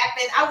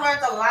happen. I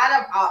learned a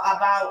lot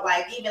about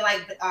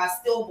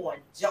stillborn,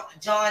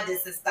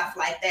 jaundice and stuff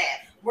like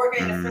that.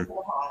 Working in the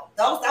funeral home.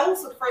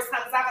 Those were the first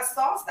times I ever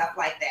saw stuff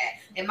like that.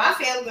 In my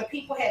family, when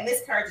people had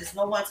miscarriages,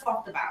 no one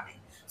talked about it.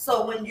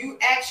 So when you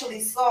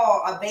actually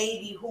saw a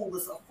baby who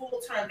was a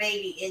full-term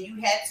baby and you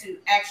had to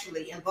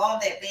actually embalm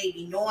that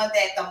baby, knowing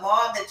that the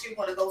mom that you're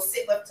going to go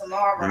sit with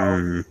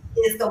tomorrow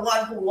is the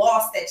one who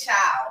lost that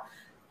child.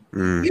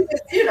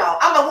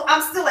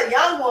 I'm still a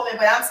young woman,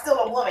 but I'm still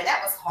a woman.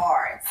 That was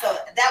hard. So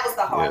that was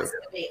the hardest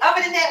for me.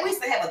 Other than that, we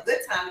used to have a good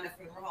time in the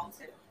funeral home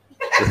too.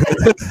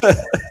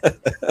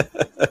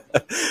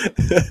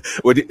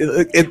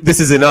 This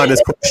is an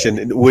honest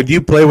question. Would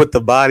you play with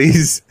the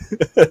bodies?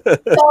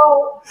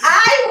 So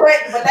I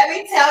would, but let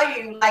me tell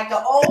you, like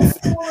the old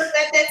schoolers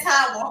at that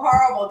time were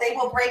horrible. They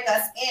would break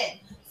us in.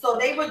 So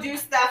they would do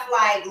stuff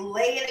like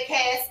lay in the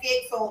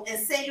casket, and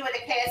send you in the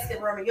casket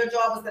room, and your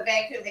job was to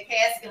vacuum the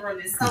casket room,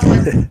 and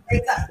someone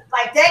breaks up,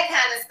 like that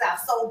kind of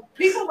stuff. So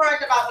people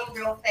learned about me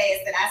real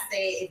fast that I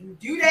said, if you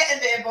do that in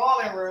the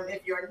embalming room,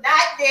 if you're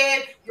not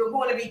dead, you're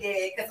going to be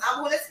dead, because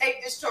I'm going to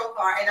take this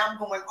trocar and I'm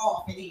going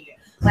off in here.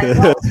 Like,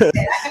 don't do that.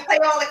 I can play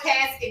all the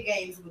casket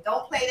games, but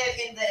don't play that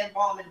in the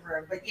embalming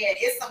room. But yeah,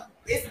 it's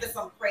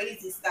some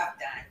crazy stuff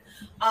done.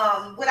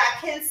 What I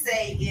can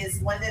say is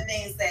one of the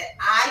things that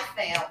I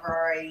found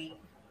very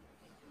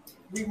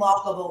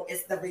remarkable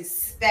is the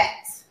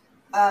respect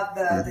of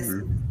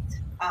the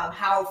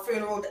how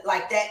funeral,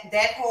 like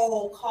that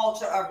whole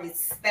culture of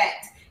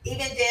respect,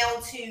 even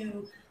down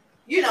to,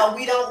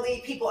 we don't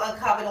leave people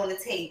uncovered on the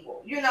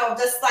table,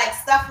 just like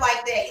stuff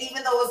like that.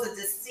 Even though it was a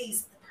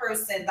deceased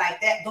person, like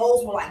that,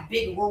 those were like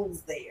big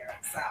rules there.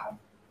 So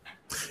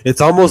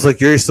it's almost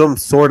like you're some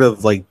sort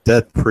of like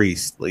death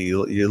priest.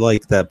 You're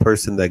like that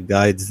person that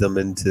guides them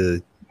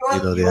into the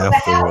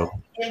afterworld.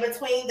 In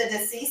between the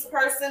deceased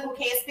person who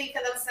can't speak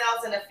for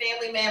themselves and the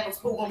family members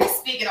who will be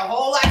speaking a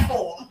whole lot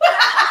for them.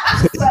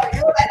 So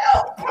you're the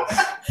help.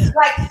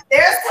 Like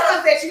there's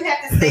times that you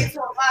have to say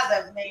to a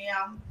mother,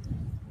 ma'am,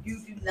 you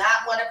do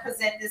not want to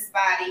present this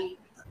body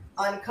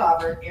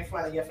uncovered in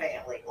front of your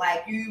family.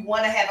 Like you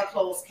want to have a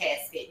closed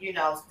casket,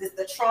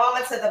 the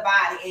trauma to the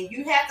body, and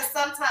you have to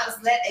sometimes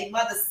let a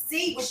mother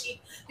see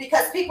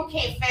because people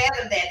can't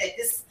fathom that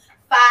this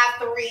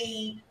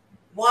 5'3",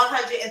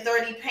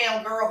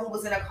 130-pound girl who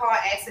was in a car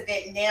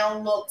accident now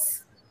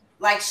looks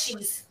like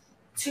she's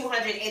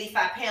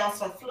 285 pounds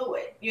from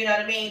fluid. You know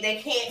what I mean? They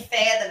can't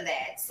fathom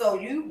that. So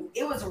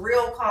it was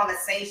real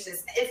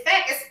conversations. In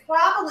fact, it's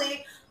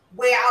probably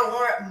where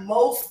I learned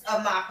most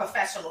of my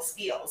professional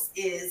skills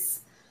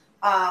is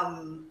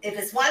if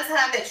it's one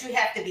time that you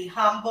have to be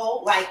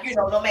humble, like,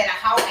 no matter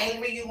how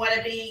angry you want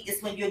to be,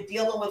 it's when you're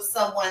dealing with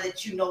someone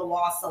that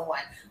lost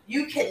someone.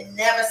 You can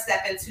never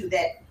step into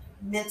that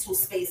mental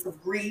space of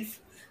grief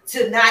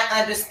to not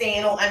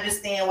understand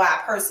why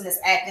a person is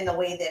acting the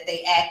way that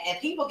they act. And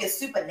people get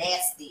super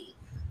nasty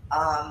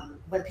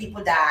when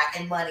people die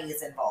and money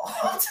is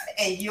involved.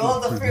 And you're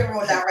the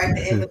funeral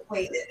director in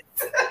between it.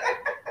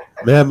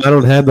 Ma'am, I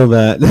don't handle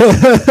that.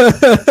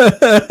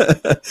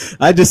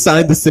 I just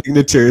signed the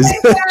signatures.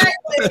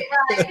 Exactly,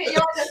 right. You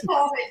don't just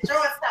call it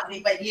insurance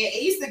company. But yeah,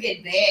 it used to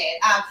get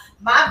bad.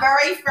 My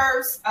very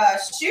first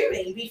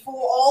shooting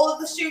before all of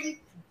the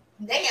shooting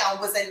now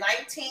was in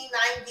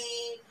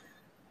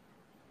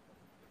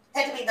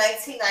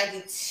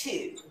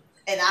 1992.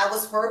 And I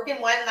was working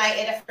one night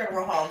at a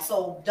funeral home.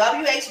 So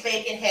W.H.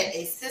 Bacon had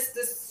a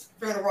sister's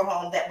funeral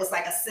home that was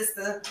like a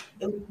sister,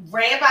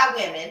 ran by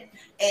women,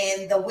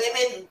 and the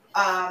women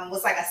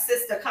was like a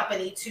sister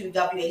company to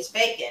W.H.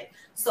 Bacon.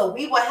 So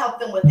we would help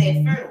them with their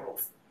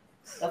funerals.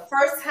 The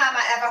first time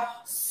I ever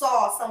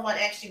saw someone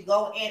actually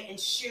go in and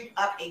shoot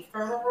up a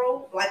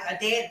funeral, like a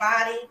dead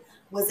body,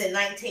 was in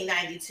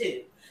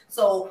 1992.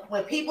 So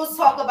when people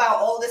talk about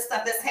all this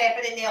stuff that's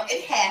happening now,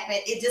 it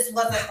happened. It just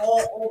wasn't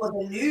all over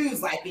the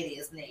news like it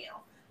is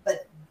now.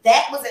 But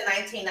that was in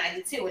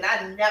 1992, and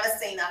I've never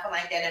seen nothing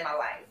like that in my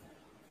life.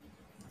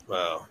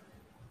 Wow.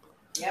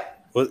 Yep.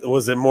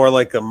 Was it more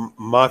like a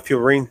mafia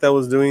ring that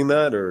was doing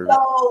that, or?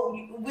 So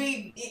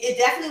it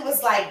definitely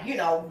was like,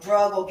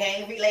 drug or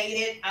gang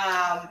related.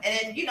 And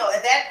then,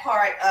 at that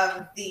part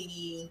of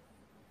the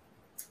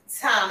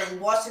time in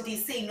Washington,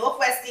 D.C.,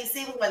 Northwest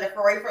D.C. was one of the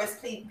very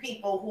first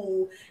people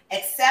who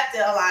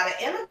accepted a lot of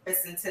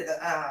immigrants into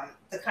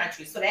the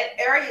country. So that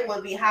area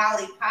would be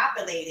highly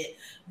populated.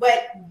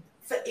 But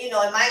in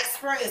my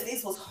experience,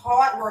 these was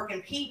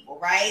hardworking people,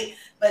 right?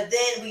 But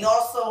then we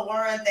also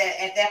learned that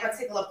at that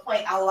particular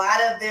point, a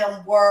lot of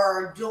them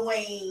were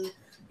doing,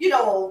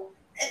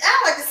 and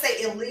I like to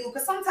say illegal,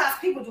 because sometimes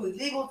people do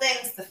illegal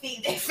things to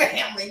feed their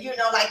family,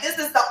 like this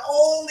is the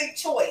only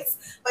choice.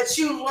 But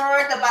you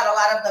learned about a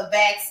lot of the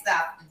back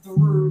stuff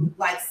through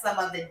like some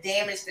of the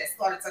damage that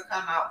started to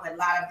come out when a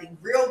lot of the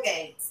real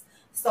gangs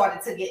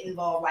started to get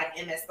involved, like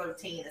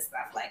MS-13 and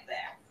stuff like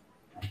that.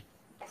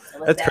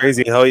 That's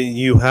crazy how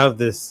you have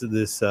this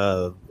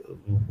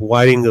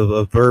widening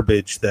of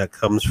verbiage that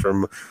comes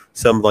from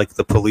some like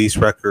the police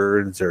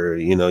records, or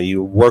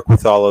you work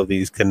with all of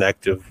these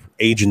connective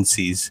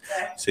agencies,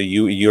 so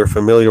you're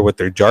familiar with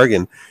their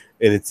jargon,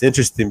 and it's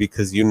interesting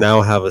because you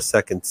now have a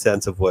second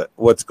sense of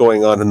what's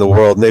going on in the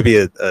world, maybe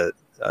a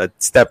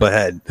step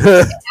ahead.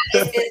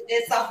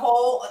 It's a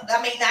whole,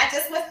 not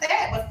just with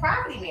that, with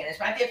property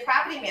management. I did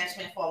property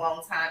management for a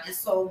long time. And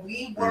so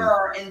we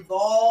were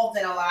involved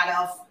in a lot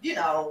of,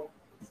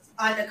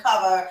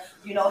 undercover,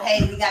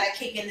 hey, we got to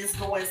kick in this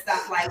door and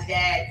stuff like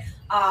that.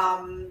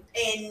 And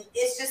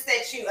it's just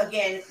that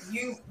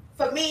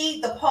for me,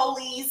 the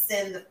police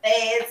and the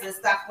feds and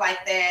stuff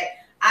like that,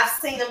 I've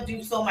seen them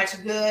do so much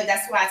good.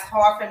 That's why it's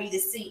hard for me to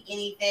see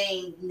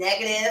anything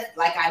negative.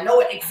 Like I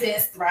know it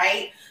exists,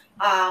 right?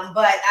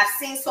 But I've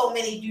seen so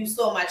many do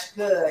so much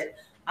good.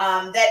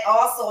 That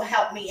also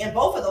helped me in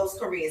both of those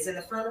careers, in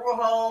the funeral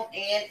home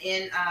and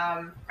in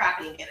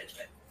property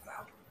management.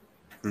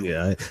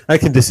 Yeah, I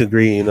can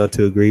disagree,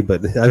 to agree,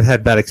 but I've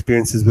had bad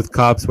experiences with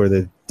cops where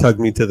they tug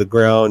me to the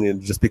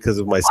ground, just because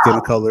of my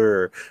skin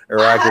color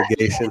or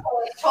aggregation.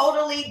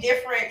 Totally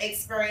different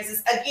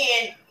experiences.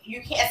 Again,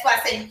 you can't. That's why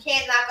I say you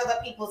can't knock other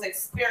people's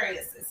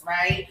experiences,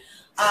 right?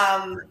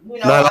 I'm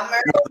had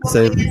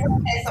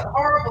some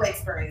horrible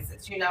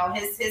experiences.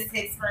 His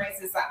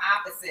experiences are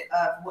opposite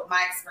of what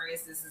my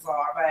experiences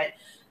are. But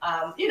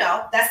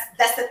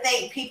that's the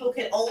thing. People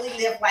can only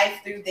live life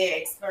through their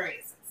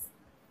experiences.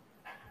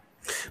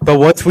 But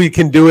once we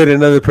can do it in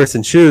another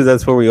person's shoes,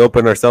 that's when we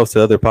open ourselves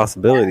to other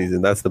possibilities,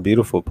 and that's the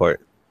beautiful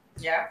part.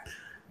 Yeah,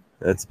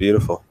 that's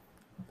beautiful.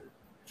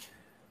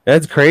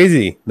 That's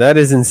crazy. That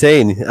is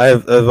insane.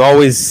 I've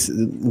always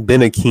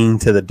been keen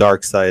to the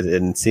dark side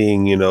and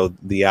seeing,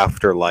 the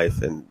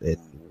afterlife and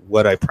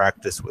what I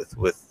practice with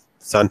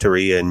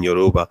Santeria and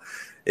Yoruba.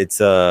 It's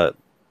very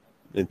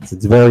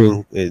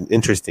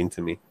interesting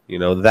to me,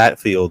 that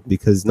field,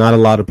 because not a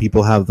lot of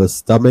people have the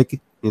stomach,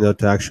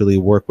 to actually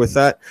work with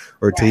that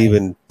or to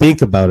even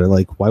think about it.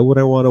 Like, why would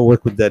I want to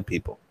work with dead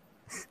people?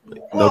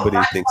 Nobody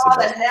thinks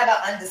about it. My father never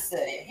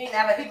understood it. He's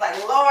like,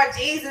 Lord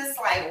Jesus,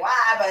 like,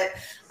 why? But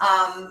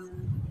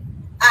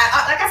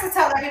I like I said,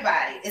 tell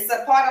everybody, it's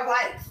a part of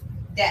life,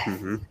 death.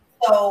 Mm-hmm.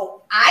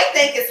 So I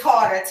think it's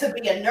harder to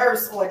be a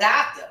nurse or a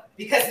doctor,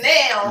 because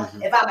now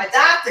if I'm a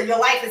doctor, your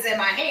life is in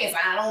my hands.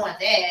 I don't want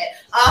that.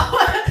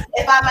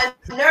 If I'm a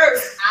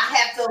nurse, I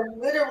have to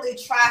literally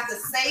try to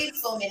save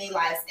so many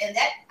lives, and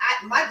that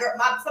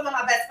some of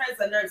my best friends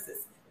are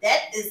nurses.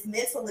 That is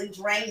mentally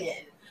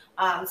draining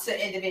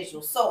to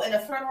individuals. So in a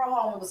funeral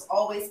home, it was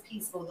always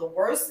peaceful. The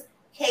worst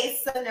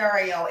case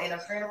scenario in a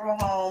funeral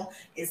home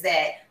is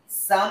that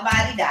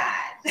somebody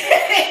died. When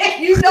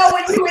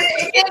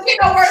it can't get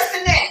no worse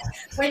than that.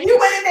 When you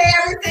went in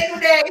there every single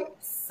day,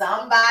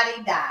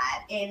 somebody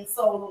died. And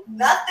so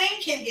nothing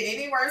can get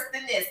any worse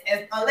than this,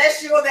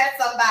 unless you're that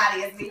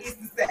somebody, as we used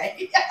to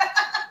say.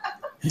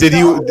 Did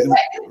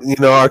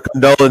our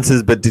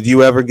condolences, but did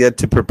you ever get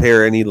to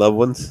prepare any loved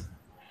ones?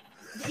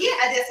 Yeah,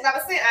 that's what I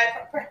was saying.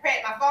 I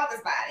prepared my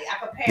father's body. I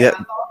prepared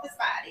my father's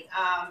body.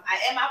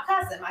 And my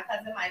cousin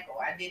Michael.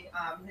 I did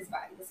his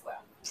body as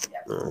well.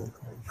 Yep.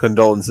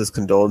 Condolences,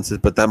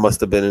 but that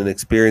must have been an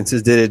experience.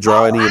 Did it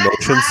draw any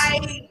emotions?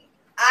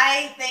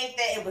 I think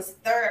that it was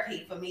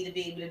therapy for me to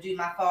be able to do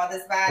my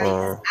father's body.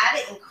 I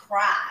didn't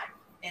cry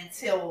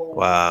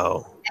until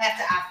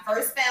after I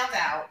first found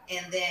out,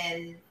 and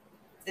then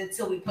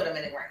until we put him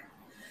in the ground.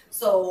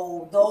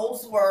 So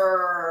those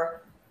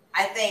were,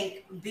 I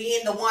think,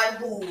 being the one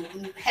who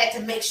had to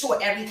make sure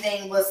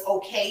everything was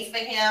okay for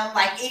him.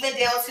 Like, even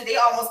down to, they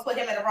almost put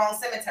him in the wrong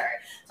cemetery.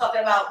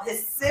 Talking about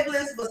his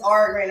siblings was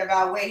arguing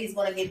about where he's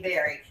going to get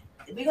buried.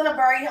 We're going to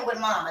bury him with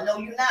Mama. No,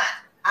 you're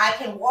not. I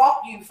can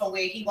walk you from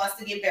where he wants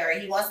to get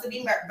buried. He wants to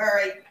be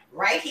buried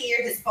right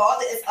here. His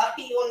father is up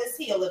here on this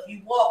hill. If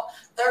you walk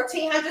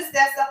 1,300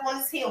 steps up on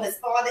this hill, his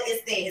father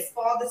is there. His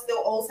father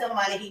still owes him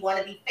money. He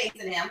wanted to be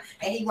facing him,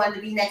 and he wanted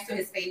to be next to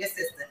his favorite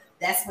sister.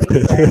 That's what he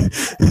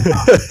was.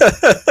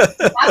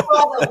 My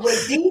father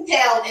was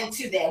detailed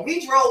into that.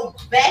 We drove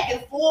back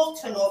and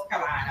forth to North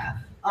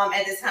Carolina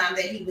at the time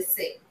that he was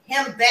sick.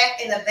 Him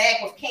back in the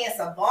back with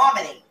cancer,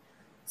 vomiting.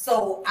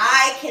 So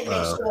I can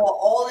make sure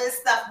all this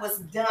stuff was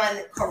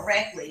done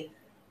correctly.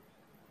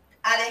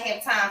 I didn't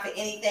have time for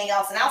anything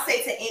else. And I'll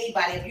say to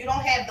anybody, if you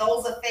don't have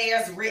those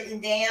affairs written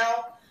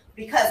down,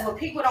 because what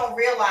people don't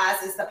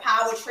realize is the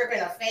power tripping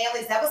of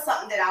families. That was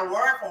something that I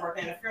learned from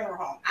working in a funeral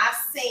home. I've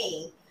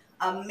seen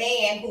a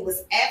man who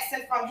was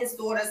absent from his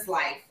daughter's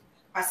life.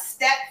 Her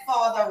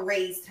stepfather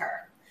raised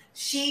her.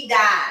 She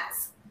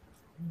dies.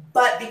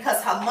 But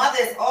because her mother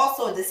is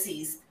also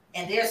deceased,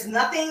 and there's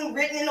nothing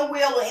written in the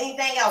will or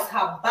anything else,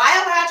 her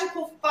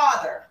biological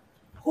father,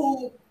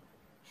 who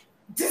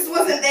just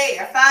wasn't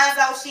there, finds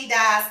out she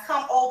dies,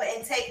 come over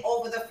and take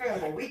over the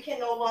funeral. We can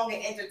no longer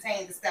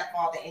entertain the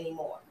stepfather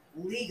anymore,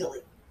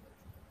 legally.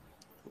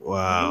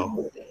 Wow.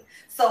 Legally.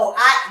 So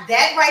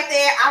that right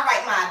there, I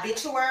write my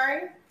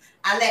obituary.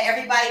 I let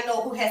everybody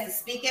know who has to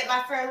speak at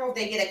my funeral.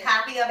 They get a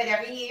copy of it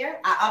every year.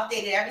 I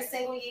update it every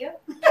single year.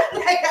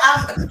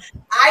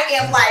 I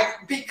am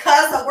like,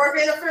 because of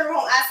working in a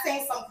funeral home, I've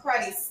seen some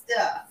cruddy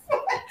stuff.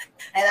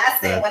 And I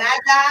said, when I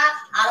die,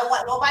 I don't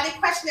want nobody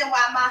questioning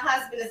why my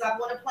husband is up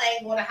on a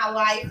plane going to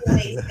Hawaii 4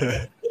 days.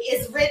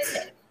 It's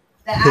written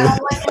that I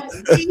don't want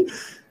him to be.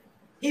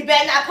 He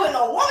better not put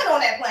no woman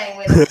on that plane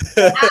with him.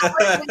 I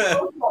want him to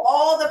go to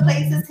all the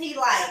places he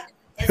likes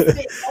and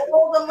spend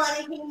all the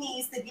money he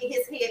needs to get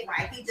his head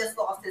right. He just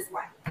lost his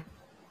wife.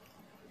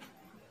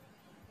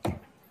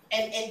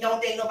 And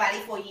don't date nobody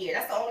for a year.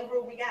 That's the only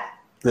rule we got.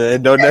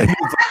 Don't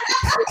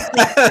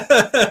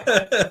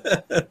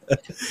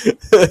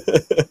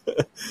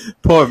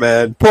Poor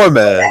man.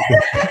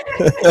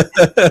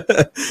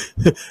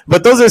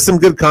 But those are some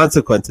good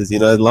consequences,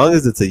 as long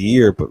as it's a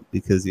year. But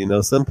because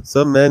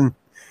some men,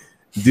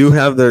 do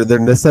have their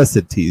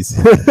necessities.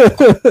 Yeah, I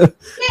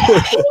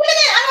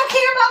don't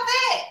care about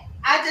that.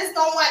 I just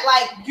don't want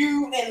like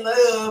you and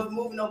love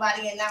moving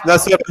nobody in now.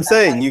 That's what I'm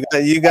saying. You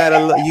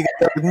gotta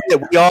admit,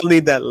 we all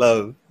need that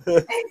love.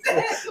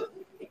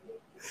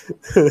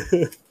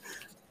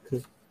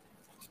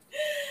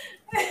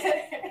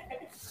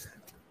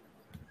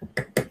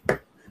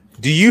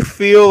 Do you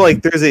feel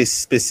like there's a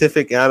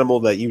specific animal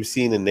that you've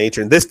seen in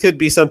nature? And this could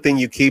be something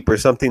you keep or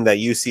something that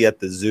you see at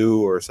the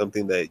zoo or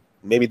something that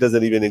maybe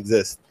doesn't even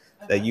exist,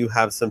 that you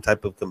have some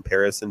type of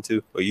comparison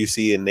to, or you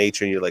see in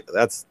nature and you're like,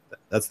 that's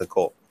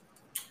Nicole.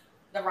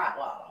 The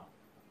Rottweiler.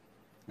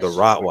 The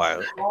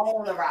Rottweiler.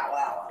 Oh, the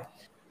Rottweiler.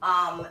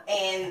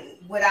 And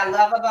what I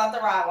love about the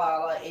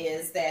Rottweiler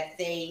is that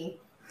they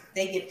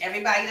give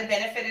everybody the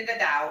benefit of the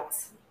doubt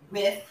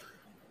with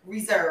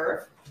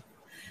reserve.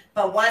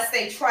 But once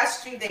they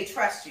trust you, they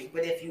trust you.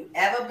 But if you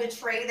ever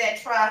betray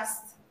that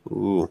trust,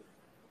 ooh.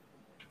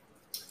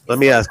 Let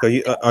me ask: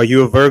 are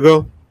you a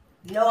Virgo?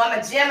 No, I'm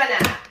a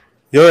Gemini.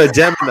 You're a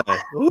Gemini.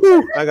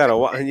 Ooh, I gotta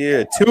watch.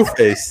 You're a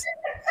Two-Face.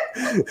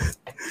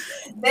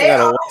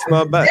 There are good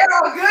and bad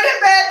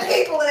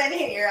people in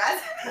here. I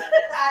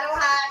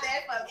don't hide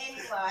that from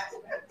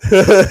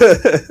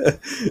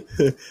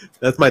anyone.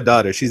 That's my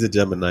daughter. She's a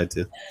Gemini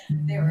too.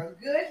 There are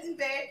good and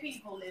bad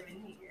people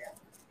living here.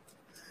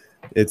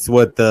 It's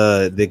what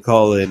they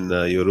call in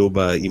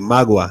Yoruba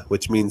imagwa,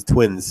 which means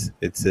twins.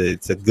 It's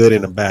a good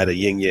and a bad, a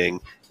yin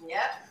yang.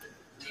 Yep.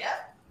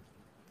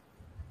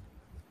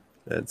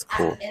 That's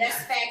cool. And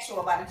that's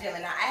factual about a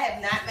Gemini. I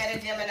have not met a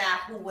Gemini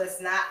who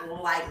was not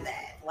like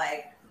that.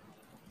 Like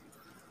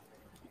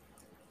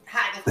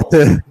hot and cold.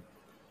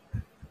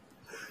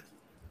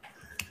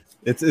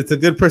 It's a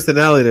good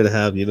personality to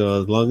have,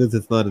 as long as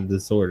it's not a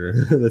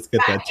disorder. Let's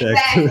get that checked.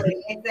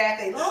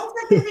 Exactly. As long as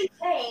it can be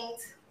tamed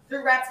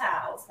through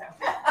reptiles.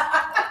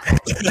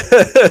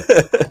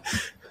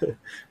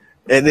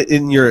 And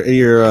in your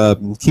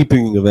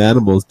keeping of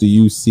animals, do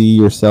you see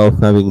yourself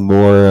having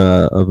more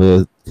of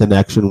a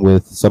connection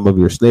with some of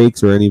your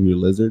snakes or any of your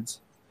lizards?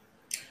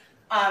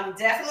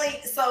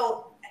 Definitely.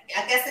 So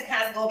I guess it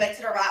kind of goes back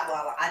to the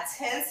Rottweiler. I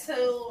tend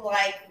to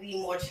like the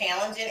more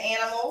challenging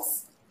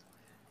animals,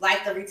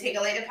 like the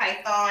reticulated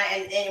python.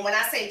 And when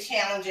I say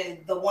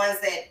challenging, the ones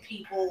that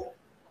people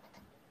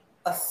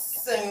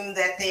assume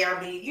that their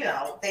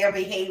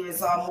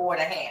behaviors are more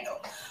to handle.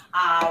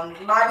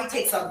 My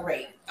retics are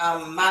great.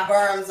 My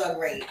berms are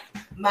great.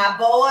 My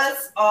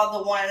boas are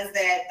the ones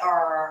that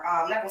are,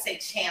 I'm not going to say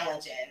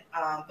challenging,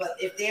 but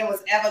if there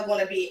was ever going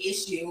to be an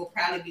issue, it would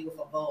probably be with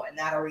a boa,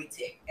 not a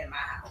retic in my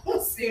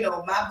house.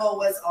 My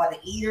boas are the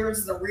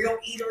eaters, the real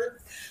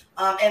eaters,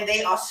 and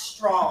they are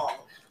strong.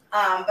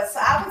 But so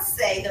I would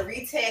say the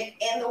retic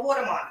and the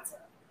water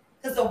monitor,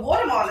 because the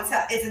water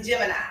monitor is a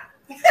Gemini.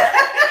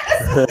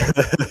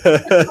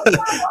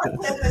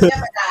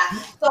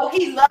 So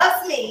he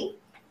loves me,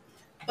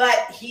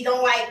 but he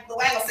don't like, the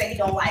way I'm gonna say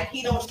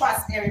he don't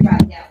trust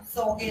everybody else.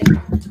 So if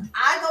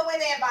I go in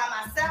there by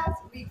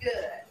myself, we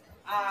good.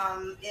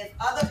 If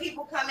other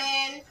people come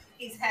in,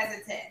 he's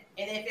hesitant.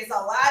 And if it's a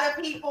lot of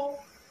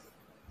people,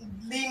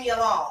 leave me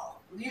alone.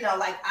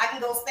 Like I can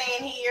go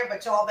stand here,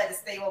 but y'all better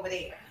stay over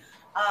there.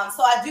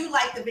 So I do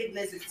like the big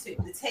lizards too,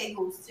 the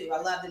tegus too. I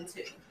love them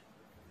too.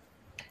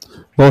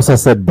 Most I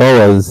said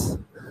boas.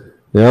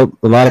 Yep,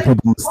 a lot of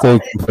people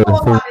mistake for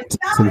Don't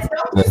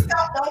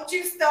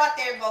you start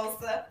there,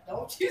 Bosa.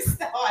 Don't you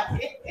start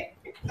there.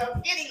 Don't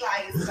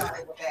anybody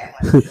started with that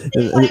one.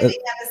 Anybody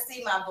never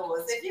see my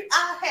boas.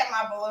 I have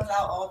my boas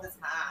out all the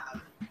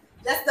time.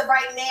 Just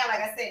right now, like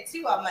I said,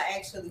 two of them are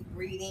actually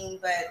breeding,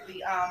 but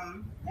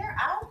they're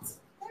out.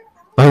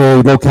 Are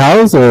they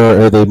locals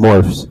or are they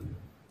morphs?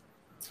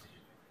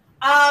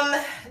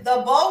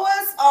 The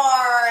boas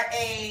are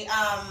a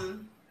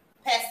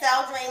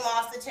pastel dream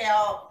monster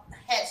tail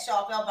het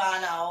sharp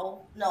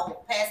albino,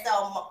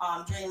 pastel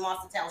dream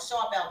monster tail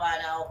sharp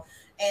albino,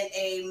 and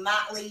a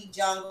motley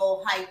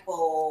jungle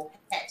hypo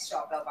het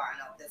sharp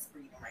albino that's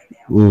breeding right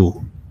now.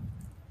 Ooh,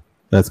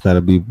 that's got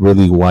to be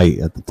really white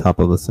at the top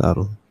of the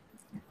saddle.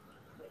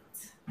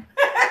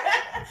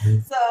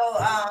 So,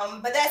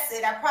 but that's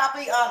it. I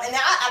probably and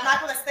I'm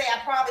not gonna say I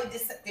probably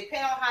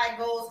depend on how it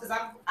goes because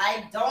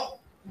I don't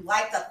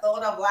like the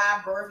thought of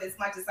live birth as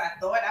much as I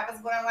thought I was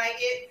gonna like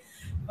it.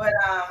 But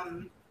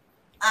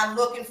I'm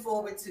looking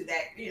forward to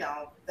that,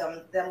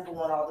 them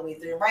going all the way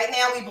through. Right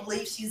now, we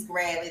believe she's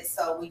gravid,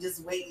 so we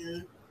just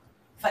waiting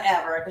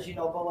forever because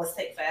boas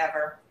take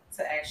forever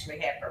to actually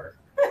have birth.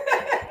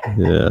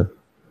 Yeah,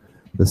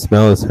 the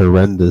smell is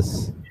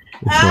horrendous.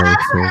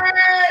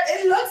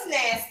 It looks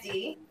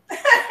nasty.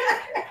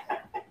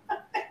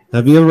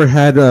 Have you ever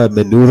had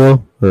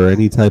menudo or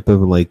any type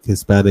of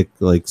Hispanic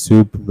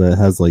soup that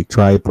has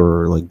tripe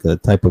or a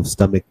type of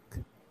stomach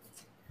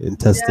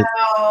intestine?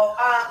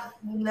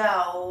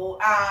 No.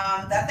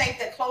 I think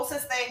the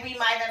closest thing we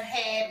might have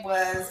had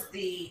was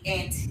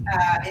in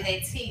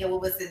Antigua. What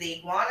was it? The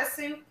iguana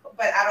soup,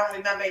 but I don't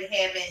remember it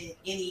having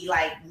any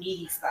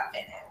meaty stuff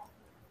in it.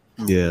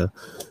 Yeah,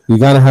 you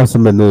gotta have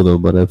some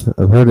menudo, but I've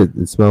heard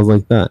it smells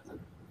like that.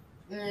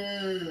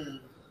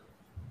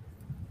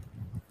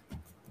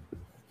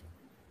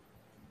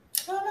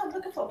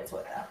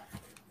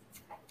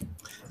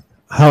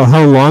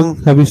 How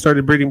long have you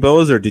started breeding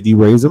boas, or did you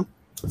raise them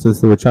since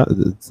they were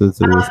since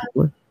they were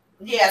smaller?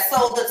 Yeah,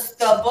 so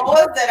the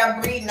boas that I'm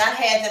breeding, I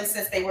had them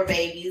since they were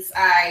babies.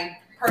 I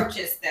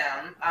purchased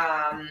them.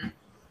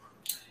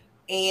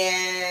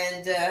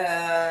 And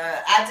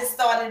I just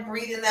started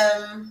breeding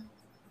them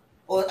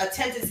or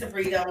attempted to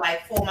breed them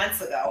like 4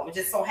 months ago. It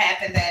just so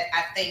happened that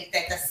I think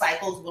that the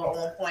cycles were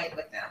on point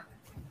with them.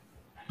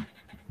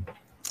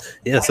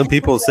 Yeah, some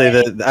people say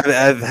that.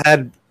 I've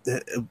had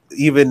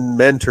even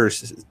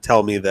mentors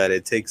tell me that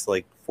it takes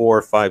like 4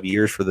 or 5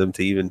 years for them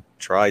to even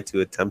try to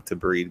attempt to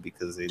breed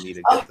because they need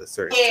to get the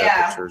certain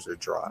temperatures or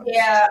drives.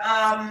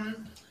 Yeah.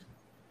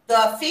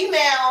 The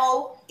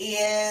female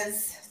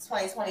is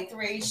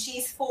 2023.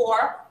 She's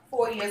 4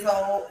 years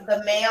old.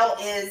 The male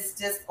is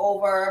just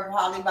over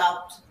probably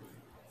about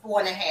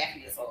 4.5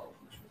 years old.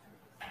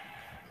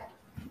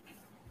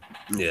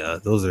 Yeah,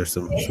 those are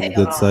some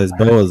good sized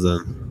boas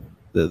then.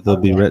 They'll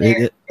be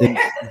ready. They're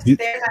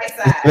nice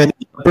size. Any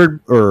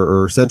leopard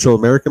or Central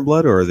American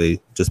blood, or are they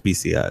just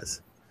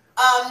BCIs?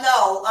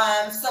 No.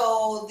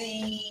 So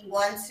the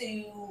 1,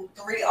 2,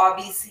 3 are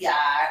BCI.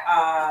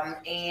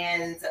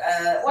 And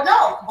well,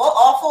 no,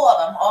 all 4 of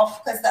them.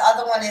 Off because the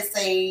other one is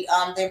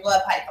they're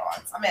blood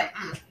pythons. I mean,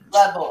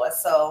 blood boas.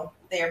 So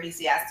they're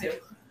BCIs too.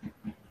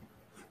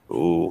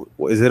 Ooh,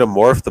 is it a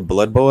morph, the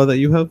blood boa that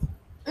you have?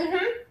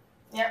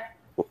 Yeah.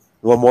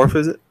 What morph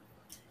is it?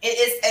 It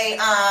is a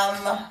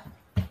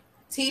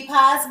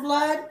T-Paz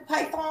blood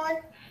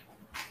python.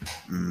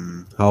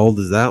 How old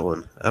is that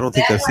one? I don't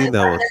think I've seen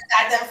that one.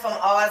 I got them from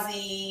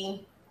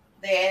Aussie.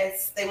 They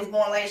was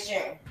born last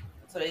June,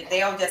 so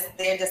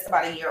they're just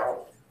about a year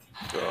old.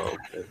 Oh,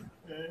 okay.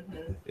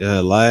 Yeah,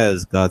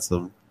 Elias got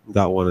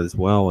one as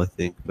well, I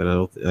think, but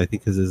I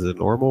think his is a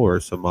normal or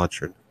a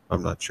Sumatran.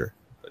 I'm not sure,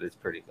 but it's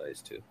pretty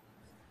nice too.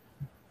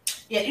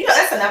 Yeah,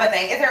 that's another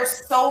thing.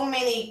 There's so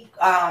many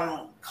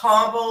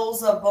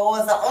combos of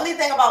boas. The only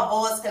thing about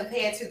boas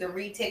compared to the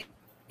retics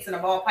and the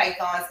ball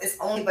pythons is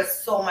only but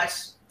so much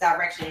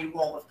direction you're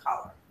going with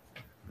color.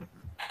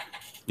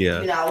 Yeah.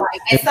 Like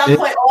at some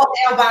point, all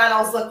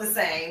albinos look the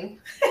same.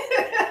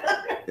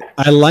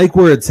 I like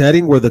where it's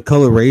heading, where the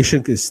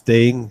coloration is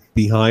staying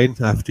behind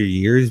after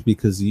years,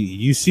 because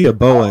you see a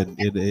boa and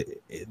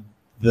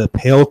the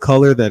pale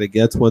color that it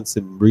gets once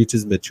it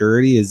reaches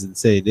maturity is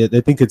insane.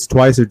 I think it's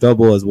twice or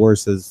double as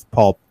worse as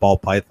ball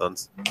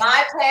pythons.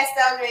 My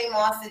pastel green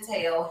monster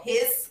tail,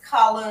 his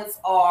colors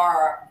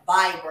are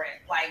vibrant.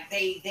 Like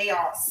they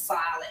are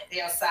solid.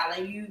 They are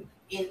solid.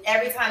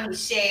 Every time you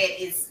shed,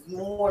 it's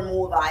more and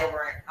more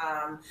vibrant.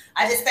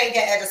 I just think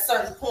that at a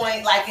certain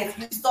point, like if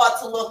you start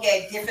to look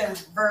at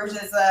different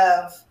versions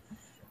of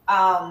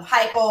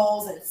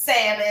hypos and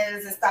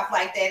salmons and stuff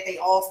like that, they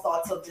all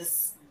start to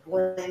just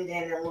blend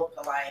in and look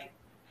alike.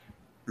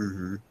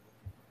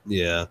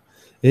 Yeah,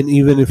 and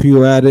even if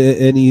you add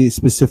any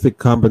specific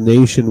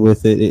combination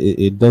with it,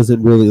 it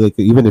doesn't really, like,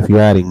 even if you're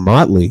adding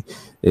motley,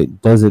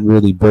 it doesn't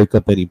really break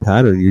up any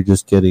pattern. You're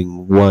just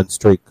getting one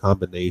straight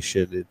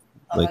combination.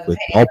 Like with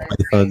ball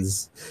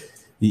pythons,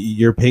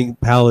 your pink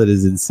palette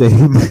is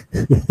insane. Now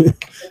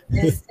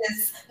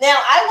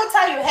I will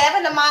tell you,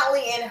 having the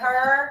motley in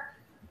her,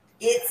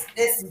 it's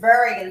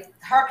very,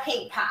 her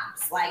pink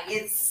pops. Like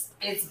it's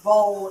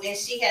bold, and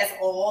she has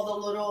all the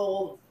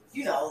little,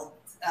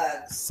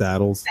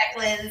 saddles,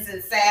 specklings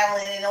and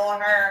saddling on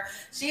her.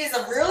 She is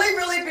a really,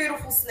 really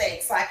beautiful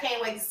snake. So I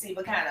can't wait to see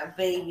what kind of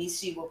babies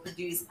she will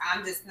produce.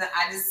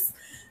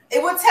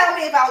 It would tell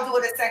me if I'll do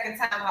it a second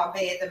time how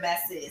bad the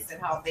mess is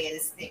and how bad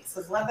it stinks.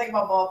 Because one thing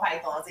about ball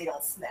pythons, they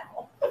don't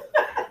smell.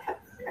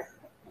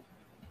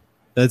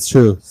 That's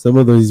true. Some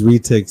of these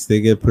retics, they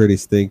get pretty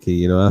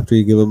stinky, after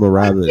you give them a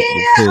rabbit.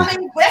 Yeah,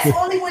 that's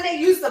only when they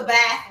use the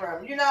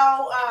bathroom,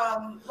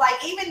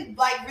 like even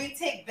like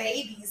retic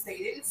babies, they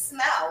didn't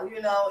smell,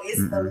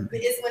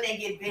 it's when they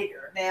get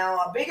bigger. Now,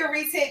 a bigger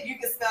retic, you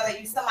can smell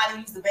that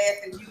somebody used the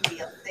bathroom, you can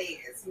be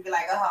upstairs. You'd be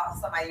like,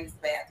 somebody used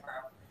the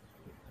bathroom.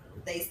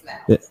 They smell.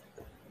 Yeah.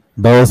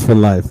 Boas for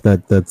life.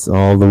 That's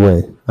all the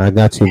way. I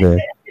got you there.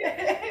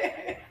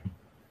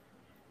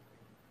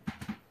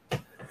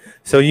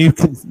 So you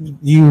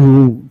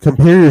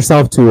compare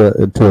yourself to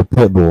a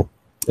pit bull,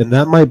 and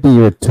that might be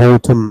your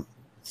totem.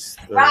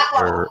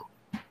 Rottweiler.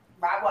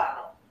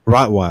 Yeah,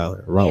 I'm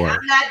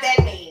not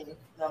that mean.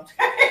 No,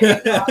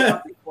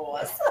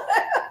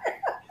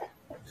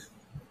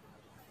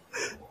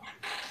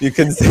 you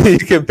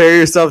compare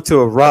yourself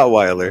to a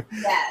Rottweiler.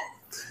 Yes.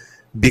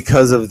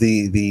 Because of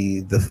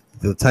the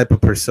type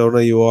of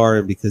persona you are,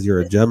 and because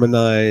you're a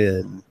Gemini,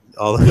 and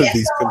all of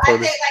these components. I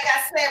think, like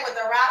I said, with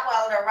the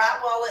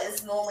Rottweiler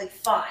is normally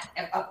fun.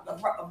 If a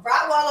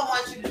Rottweiler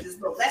wants you to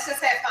just look, let's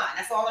just have fun.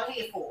 That's all I'm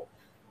here for.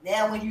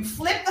 Now, when you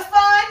flip the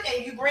fun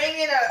and you bring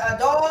in a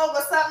dog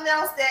or something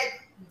else that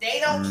they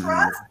don't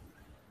trust,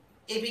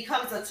 it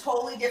becomes a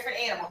totally different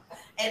animal.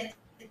 And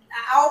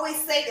I always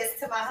say this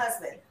to my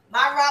husband.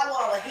 My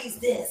Rottweiler, he's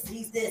this.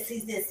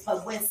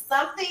 But when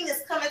something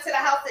is coming to the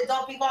house that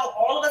don't belong,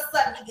 all of a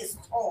sudden he gets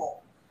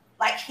tall.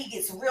 Like he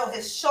gets real,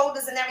 his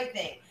shoulders and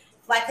everything.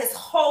 Like his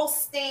whole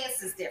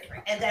stance is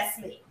different. And that's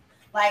me.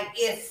 Like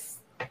if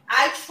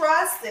I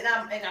trust and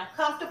I'm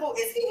comfortable,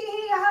 it's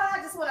I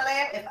just want to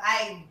laugh. If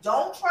I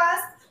don't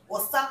trust or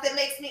something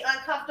makes me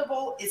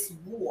uncomfortable, it's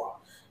war.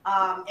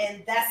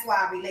 And that's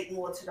why I relate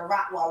more to the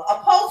Rottweiler.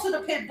 Opposed to the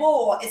pit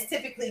bull, it's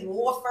typically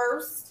war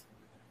first,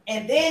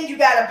 and then you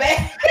gotta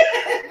back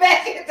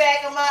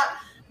them up.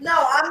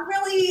 No, I'm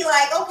really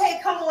like, okay,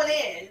 come on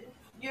in.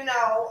 You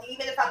know,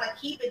 even if I'm gonna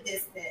keep it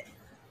distant,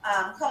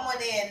 come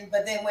on in.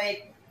 But then when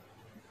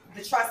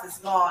the trust is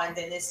gone,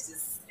 then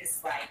it's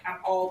like I'm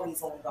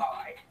always on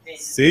guard. And,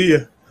 see ya.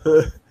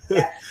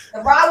 Yeah. The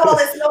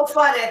Rottweiler is no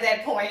fun at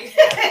that point.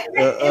 It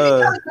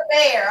becomes a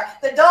bear.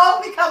 The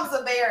dog becomes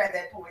a bear at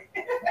that point.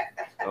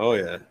 Oh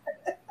yeah,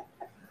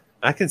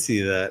 I can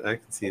see that.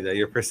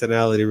 Your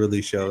personality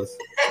really shows.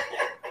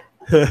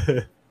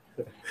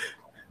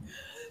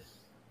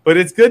 But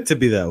it's good to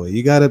be that way.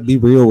 You got to be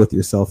real with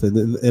yourself,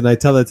 and I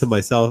tell that to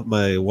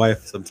my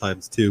wife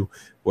sometimes too,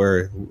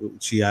 where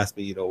she asks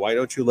me, why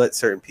don't you let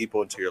certain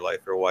people into your life,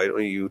 or why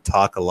don't you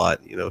talk a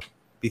lot,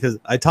 because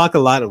I talk a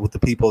lot with the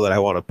people that I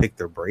want to pick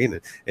their brain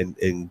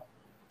and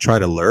try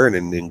to learn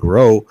and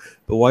grow.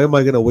 But why am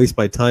I going to waste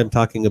my time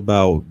talking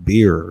about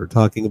beer or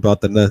talking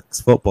about the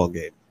next football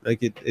game?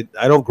 Like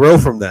I don't grow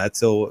from that,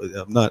 so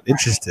I'm not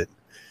interested.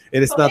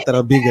 And it's not that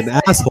I'm being an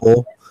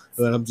asshole,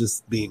 but I'm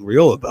just being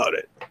real about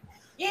it.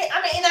 Yeah,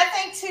 I mean, and I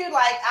think too,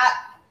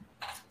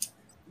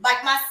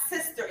 like my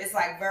sister is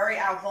like very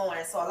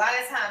outgoing, so a lot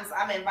of times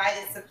I'm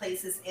invited to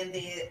places, and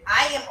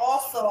I am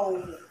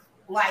also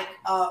like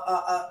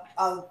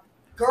a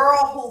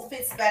girl who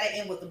fits better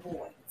in with the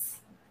boys.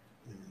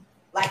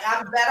 Like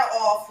I'm better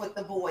off with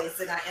the boys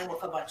than I am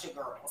with a bunch of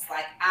girls.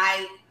 Like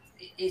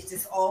it's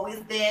just always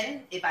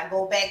been. If I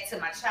go back to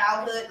my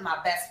childhood, my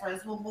best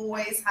friends were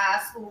boys,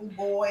 high school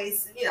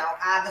boys.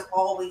 I was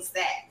always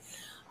that.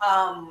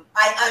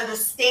 I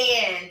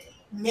understand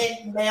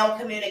male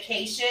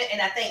communication, and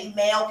I think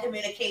male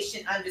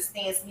communication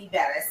understands me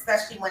better,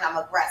 especially when I'm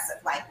aggressive.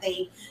 Like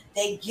they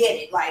get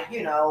it. Like,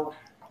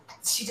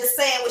 she just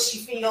saying what she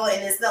feel,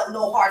 and there's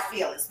no hard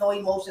feelings, no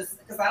emotions,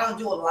 because I don't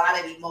do a lot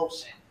of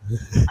emotion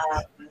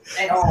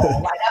at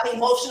all. Like I'm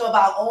emotional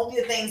about only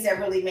the things that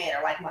really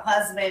matter, like my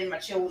husband, my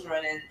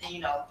children, and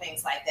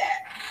things like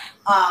that.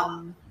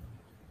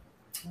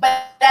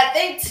 But I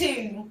think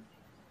too,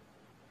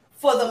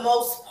 for the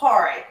most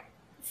part,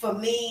 for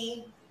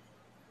me,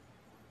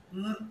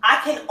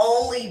 I can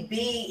only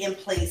be in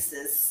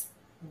places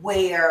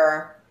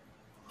where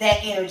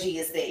that energy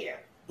is there.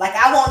 Like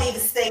I won't even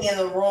stay in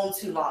the room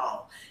too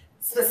long,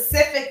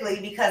 specifically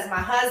because my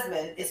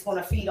husband is going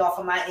to feed off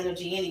of my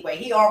energy anyway.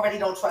 He already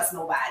don't trust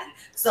nobody.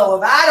 So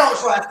if I don't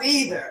trust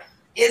either,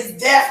 it's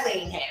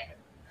definitely ain't happening.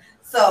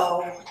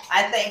 So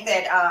I think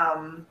that, I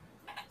don't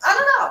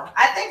know.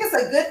 I think it's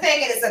a good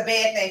thing and it's a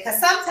bad thing, because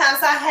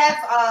sometimes I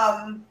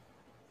have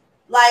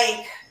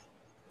like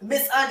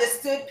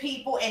misunderstood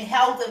people and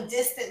held them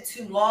distant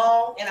too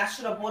long, and I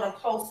should have brought them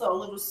closer a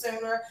little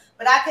sooner.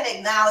 But I can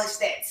acknowledge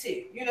that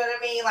too. You know what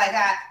I mean? Like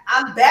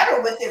I'm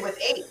better with it with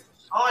age,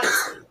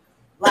 honestly.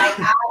 Like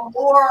I'm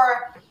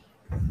more,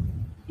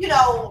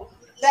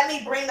 let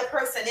me bring the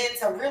person in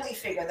to really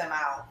figure them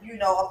out,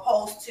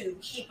 opposed to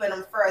keeping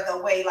them further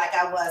away like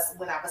I was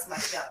when I was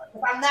much younger.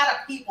 Because I'm not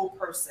a people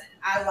person.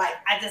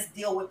 I just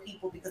deal with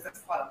people because that's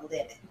part of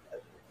living.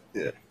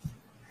 Yeah.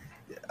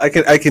 I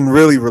can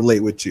really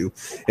relate with you,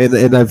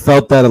 and I've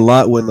felt that a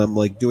lot when I'm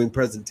like doing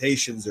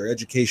presentations or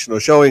educational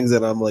showings,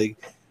 and I'm like,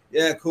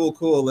 yeah,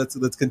 cool, let's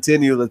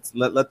continue,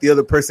 let the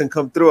other person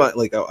come through.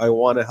 I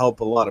want to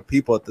help a lot of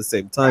people at the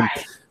same time,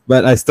 right.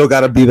 But I still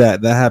got to be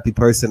that happy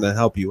person to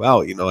help you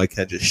out. I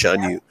can't just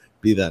shun you,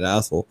 be that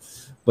asshole.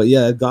 But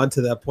yeah, I've gone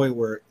to that point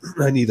where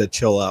I need to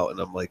chill out, and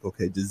I'm like,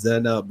 okay, just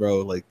zen out,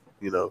 bro. Like,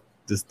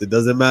 just it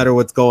doesn't matter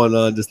what's going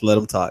on, just let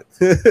them talk.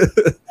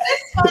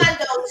 It's fun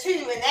though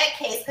too in that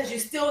case, because you're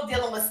still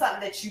dealing with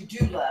something that you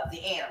do love,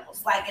 the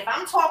animals. Like if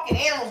I'm talking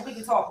animals, we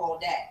can talk all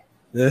day.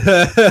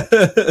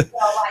 I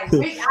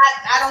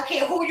don't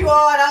care who you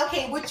are, I don't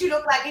care what you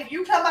look like. If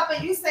you come up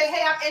and you say,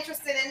 hey, I'm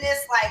interested in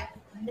this, like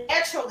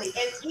naturally,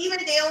 and even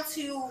down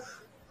to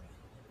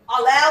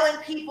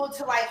allowing people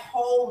to like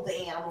hold the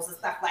animals and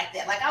stuff like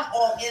that. Like I'm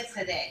all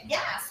into that.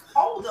 Yes,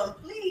 hold them,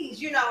 please.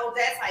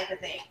 That type of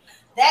thing.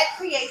 That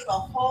creates a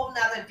whole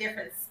nother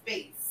different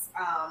space.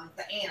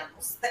 The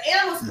animals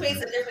creates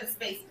a different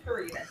space,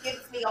 period. It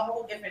gives me a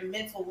whole different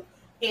mental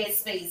head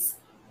space,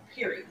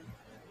 period.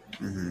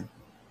 Mm-hmm.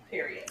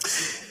 Period.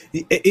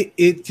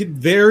 It could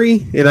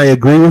vary, and I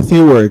agree with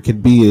you, or it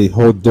could be a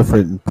whole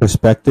different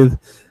perspective,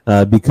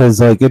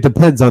 because like it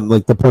depends on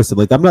like the person.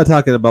 Like I'm not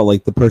talking about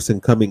like the person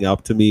coming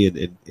up to me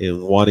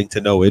and wanting to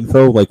know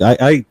info. Like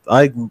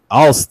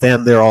I'll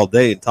stand there all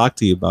day and talk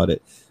to you about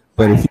it.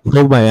 But if you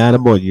hold my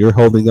animal and you're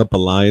holding up a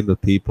line of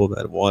people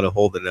that want to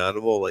hold an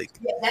animal, like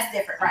that's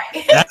different,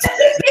 right? That's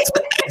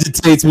what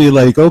agitates me.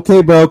 Like,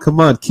 okay, bro, come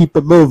on, keep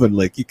it moving.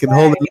 Like you can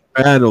hold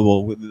an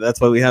animal.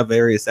 That's why we have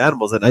various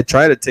animals, and I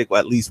try to take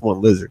at least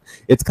one lizard.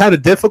 It's kind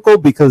of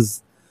difficult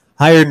because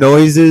higher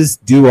noises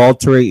do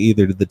alter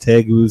either the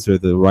tegus or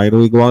the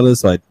rhino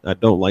iguanas, so I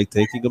don't like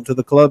taking them to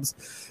the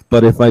clubs.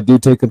 But if I do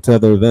take them to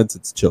other events,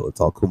 it's chill.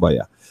 It's all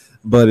kumbaya.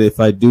 But if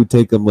I do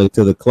take them like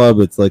to the club,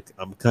 it's like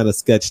I'm kind of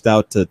sketched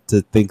out to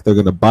think they're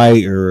gonna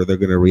bite or they're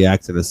gonna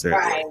react in a certain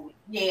way.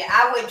 Yeah,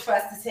 I wouldn't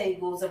trust the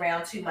tables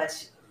around too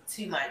much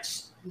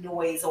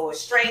noise or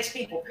strange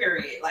people.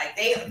 Period. Like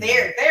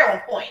they're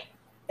on point.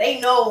 They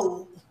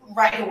know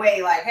right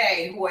away. Like,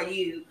 hey, who are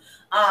you?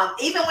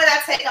 Even when I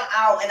take them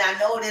out, and I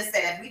notice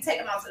that if we take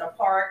them out to the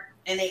park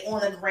and they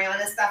on the ground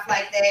and stuff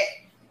like that,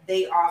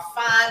 they are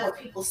fine with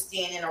people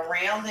standing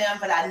around them,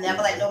 but I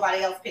never let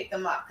nobody else pick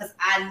them up because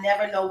I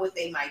never know what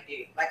they might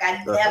do. Like,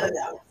 I never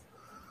know.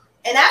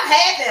 And I've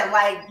had them,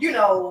 like, you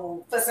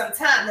know, for some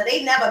time. Now,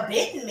 they never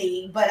bitten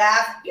me, but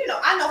I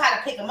know how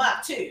to pick them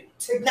up, too,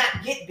 to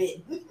not get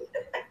bitten.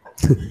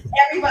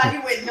 Everybody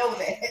would know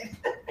that.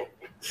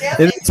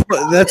 That's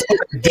what I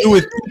do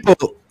with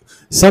people.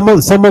 Some of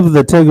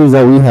the tegus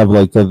that we have,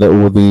 like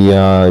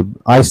the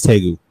ice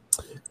tegu,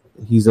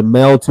 he's a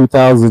male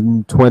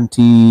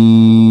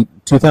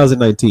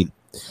 2019,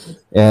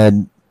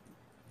 and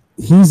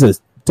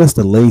he's just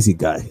a lazy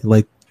guy.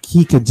 Like,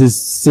 he could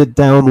just sit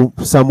down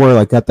somewhere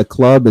like at the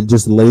club and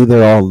just lay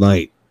there all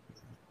night,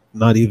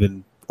 not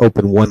even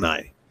open one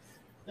eye.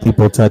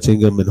 People touching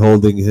him and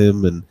holding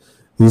him, and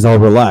he's all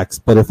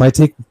relaxed. But if I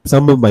take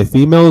some of my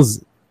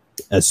females,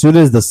 as soon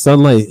as the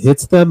sunlight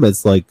hits them,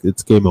 it's like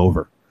it's game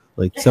over.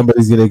 Like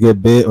somebody's gonna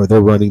get bit or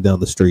they're running down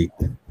the street.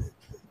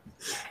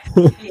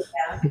 Yeah.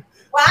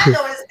 Well, I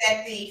noticed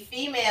that the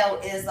female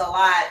is a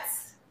lot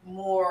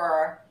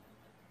more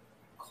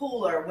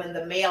cooler when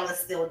the male is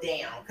still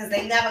down because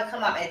they never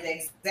come up at the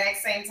exact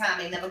same time.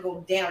 They never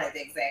go down at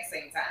the exact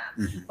same time.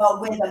 Mm-hmm.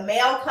 But when the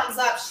male comes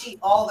up, she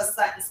all of a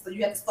sudden, so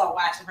you have to start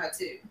watching her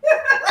too.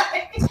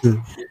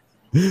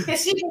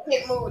 Because she can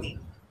get moody.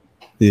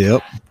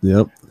 Yep.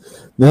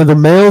 Now the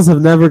males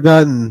have never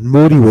gotten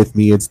moody with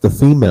me. It's the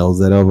females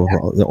that are,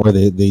 or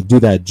they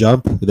do that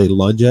jump, they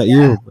lunge at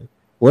you.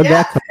 Where'd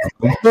that come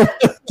from?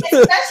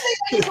 Especially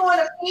when you're going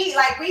to feed,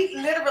 like we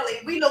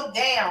look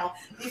down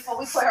before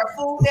we put her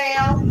food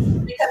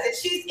down because if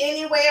she's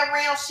anywhere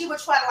around, she would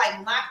try to like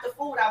knock the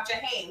food out your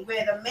hand.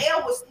 Where the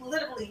male was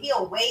literally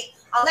he'll wait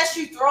unless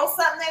you throw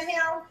something at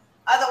him.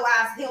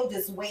 Otherwise, he'll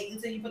just wait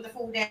until you put the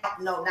food down.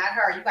 No, not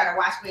her. You gotta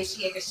watch where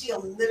she is because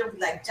she'll literally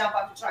like jump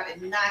up and try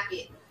to knock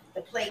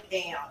the plate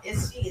down.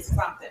 She is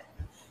something.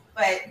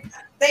 But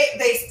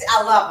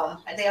I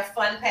love them. They're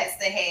fun pets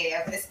to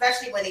have,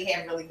 especially when they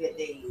have really good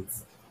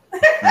days.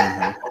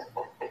 Mm-hmm.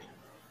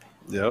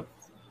 Yep,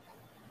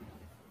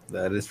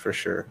 that is for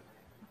sure.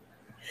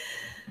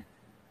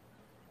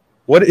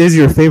 What is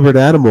your favorite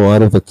animal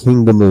out of the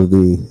kingdom of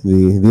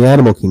the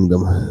animal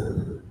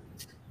kingdom?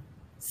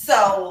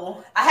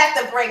 So I have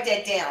to break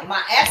that down.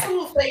 My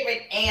absolute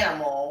favorite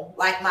animal,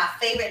 like my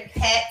favorite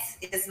pet,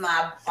 is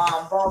my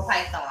ball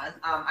python.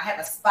 I have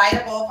a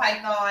spider ball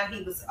python.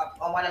 He was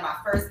one of my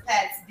first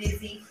pets,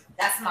 Busy.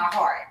 That's my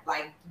heart.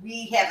 Like,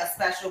 we have a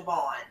special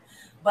bond.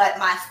 But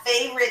my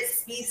favorite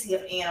species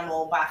of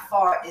animal by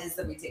far is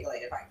the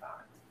reticulated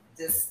python.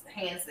 Just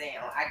hands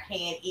down. I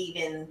can't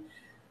even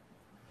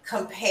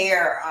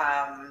compare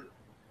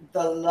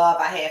the love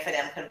I have for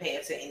them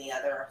compared to any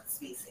other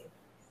species.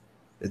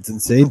 It's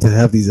insane to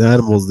have these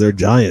animals. They're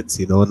giants,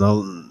 you know,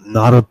 and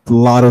not a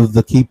lot of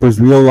the keepers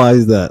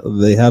realize that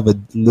they have a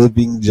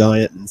living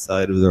giant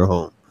inside of their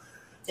home.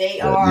 They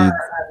are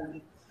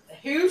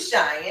huge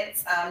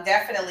giants,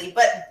 definitely,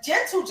 but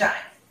gentle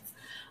giants.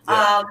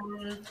 Yeah.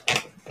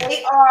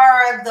 They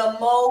are the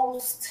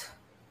most,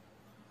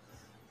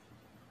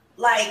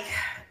 like,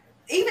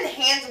 even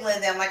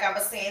handling them, like I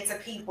was saying to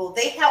people,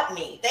 they help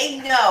me. They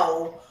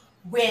know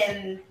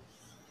when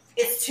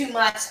it's too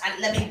much.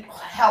 Let me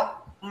help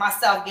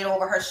myself get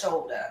over her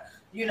shoulder,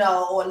 you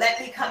know, or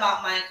let me come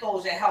out my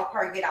enclosure and help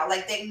her get out.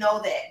 Like, they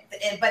know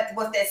that. But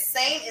with that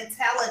same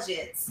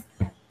intelligence,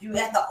 you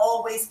have to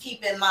always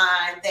keep in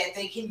mind that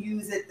they can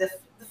use it the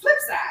flip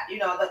side, you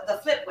know, the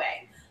flip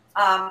way.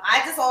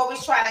 I just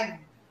always try to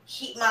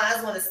keep my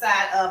eyes on the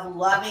side of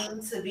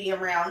loving to be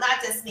around,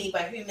 not just me,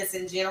 but humans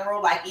in general,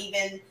 like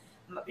even,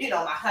 you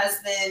know, my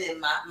husband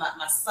and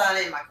my son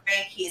and my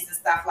grandkids and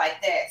stuff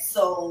like that.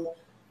 So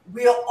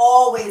we'll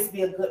always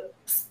be a good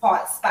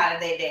spot of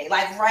their day.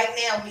 Like right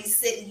now, me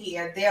sitting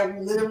here, they're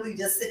literally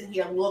just sitting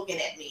here looking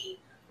at me.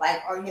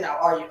 Like, or, you know,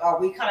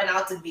 are we coming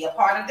out to be a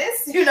part of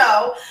this? You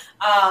know,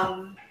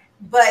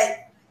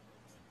 but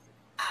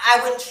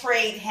I wouldn't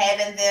trade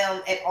having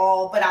them at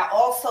all. But I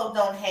also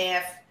don't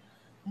have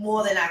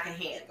more than I can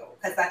handle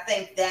because I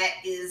think that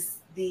is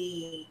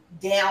the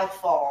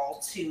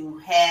downfall to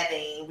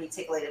having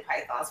reticulated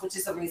pythons, which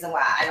is the reason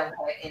why I don't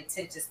have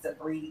intentions to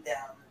breed them.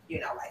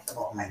 You know, like the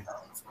ball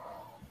pythons.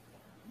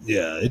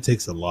 Yeah, it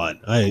takes a lot.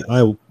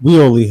 We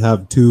only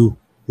have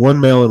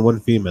one male and one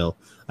female.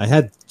 I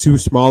had two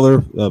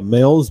smaller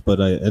males, but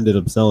I ended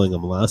up selling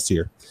them last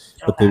year.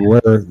 But they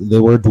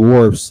were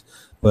dwarfs.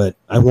 But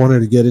I wanted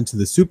to get into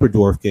the super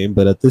dwarf game.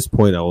 But at this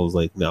point, I was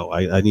like, no,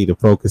 I need to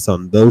focus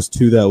on those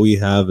two that we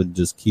have and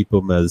just keep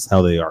them as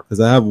how they are. Because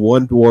I have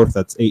one dwarf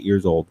that's 8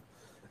 years old,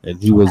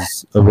 and he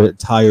was a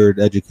retired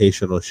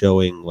educational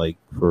showing, like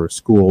for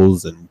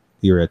schools and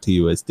here at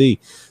TUSD.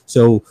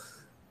 So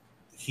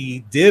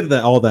he did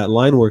all that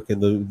line work in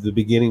the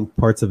beginning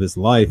parts of his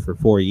life for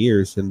 4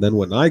 years. And then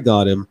when I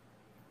got him,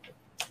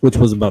 which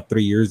was about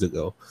 3 years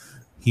ago,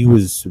 he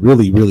was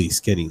really, really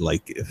skinny.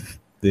 Like if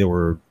they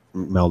were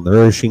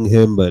malnourishing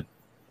him, but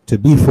to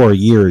be 4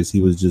 years,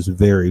 he was just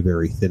very,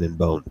 very thin in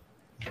bone.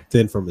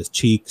 Thin from his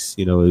cheeks,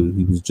 he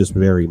was just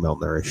very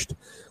malnourished.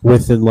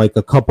 Within like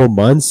a couple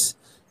months,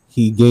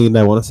 he gained,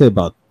 I want to say,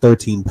 about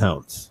 13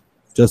 pounds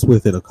just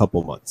within a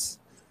couple months.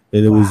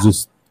 And it was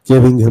just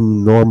giving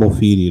him normal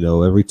feed,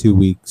 every 2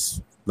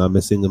 weeks, not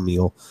missing a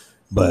meal.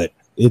 But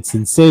it's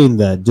insane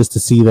that just to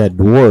see that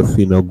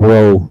dwarf,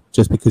 grow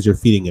just because you're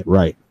feeding it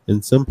right.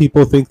 And some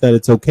people think that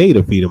it's okay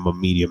to feed him a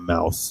medium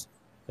mouse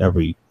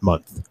every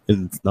month,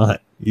 and it's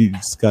not. You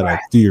just gotta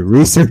do your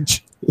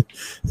research.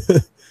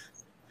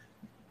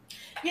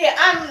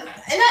 Yeah,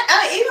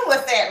 even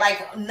with that,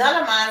 like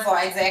none of mine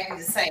are exactly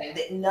the same.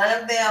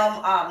 None of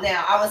them.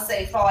 Now I would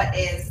say, far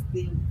as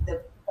the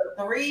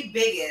three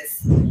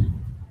biggest,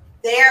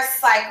 their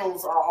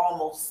cycles are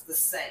almost the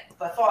same.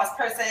 But as far as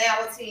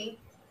personality,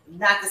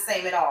 not the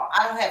same at all.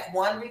 I don't have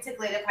one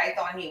reticulated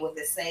python here with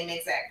the same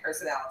exact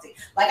personality.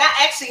 Like I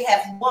actually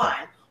have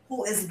one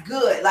who is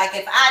good. Like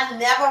if I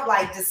never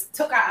just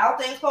took her out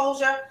the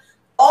enclosure,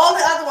 all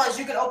the other ones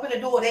you can open the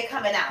door, they're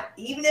coming out.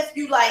 Even if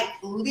you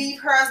leave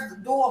her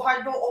door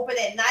open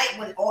at night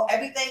when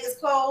everything is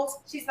closed,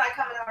 she's not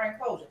coming out of her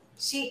enclosure.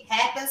 She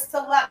happens to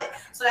love it.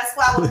 So that's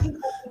why when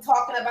people are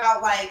talking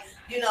about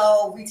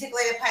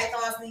reticulated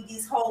pythons need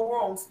these whole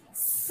rooms,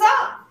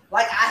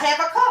 I have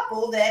a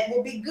couple that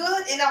will be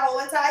good in the whole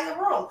entire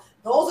room.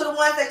 Those are the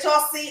ones that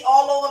y'all see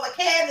all over the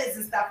cabinets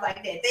and stuff like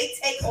that. They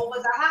take over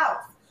the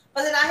house.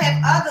 But then I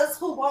have others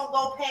who won't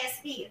go past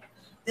here.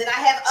 Then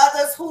I have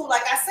others who,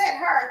 like I said,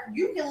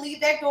 you can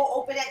leave that door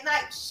open at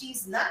night.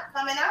 She's not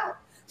coming out.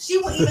 She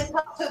will even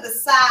come to the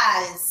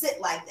side and sit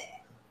like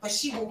that. But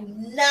she will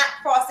not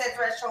cross that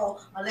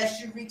threshold unless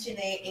you reach in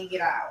there and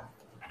get out.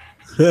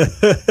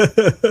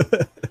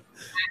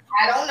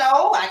 I don't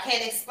know. I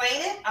can't explain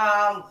it.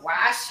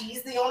 Why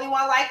she's the only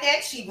one like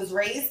that. She was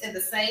raised in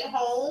the same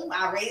home.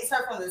 I raised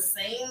her from the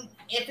same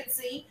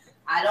infancy.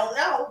 I don't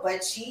know,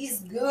 but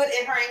she's good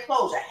in her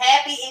enclosure,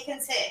 happy and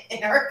content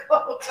in her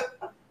enclosure.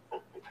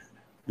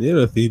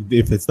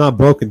 If it's not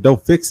broken,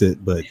 don't fix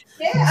it. But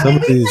some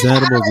of these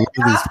animals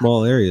live in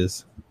small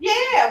areas.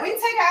 Yeah, we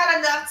take out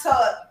enough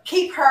to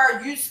keep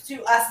her used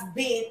to us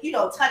being,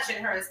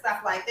 touching her and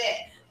stuff like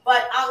that.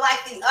 But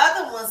unlike the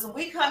other ones, when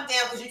we come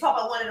down, because you talk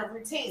about one of the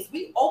routines,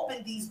 we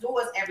open these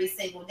doors every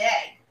single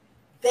day.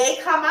 They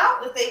come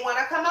out if they want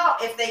to come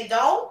out. If they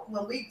don't,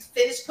 when we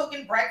finish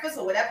cooking breakfast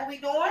or whatever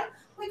we're doing,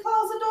 we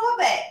close the door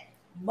back.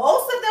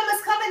 Most of them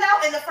is coming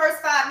out in the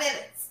first 5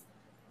 minutes.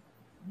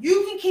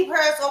 You can keep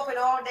hers open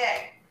all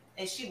day,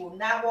 and she will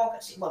not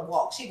walk. She will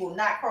walk. She will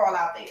not crawl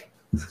out there.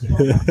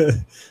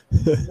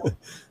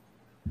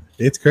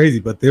 It's crazy,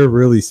 but they're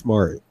really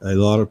smart. A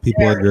lot of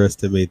people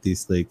underestimate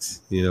these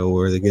snakes,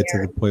 where they get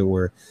to the point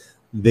where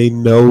they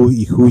know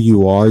who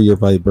you are, your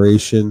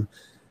vibration.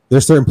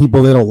 There's certain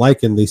people they don't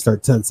like, and they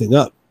start tensing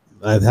up.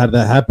 I've had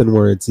that happen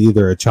where it's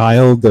either a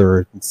child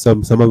or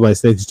some of my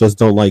snakes just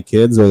don't like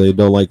kids or they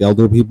don't like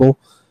elder people.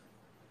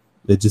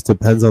 It just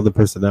depends on the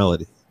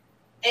personality.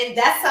 And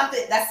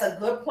that's a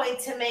good point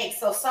to make.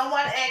 So someone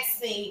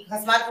asked me,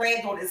 because my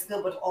granddaughter is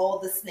good with all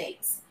the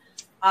snakes.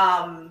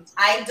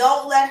 I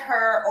don't let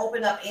her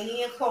open up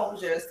any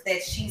enclosures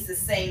that she's the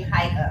same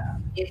height of.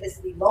 If it's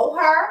below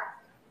her,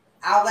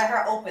 I'll let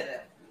her open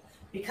it.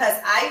 Because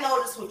I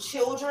notice with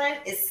children,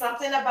 it's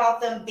something about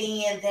them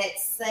being that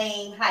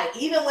same height.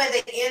 Even when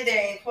they're in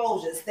their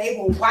enclosures, they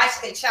will watch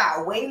their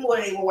child way more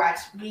than they will watch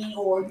me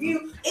or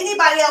you,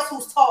 anybody else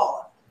who's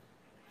taller.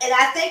 And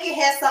I think it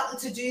has something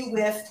to do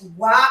with,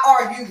 why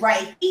are you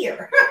right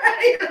here?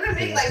 You know what I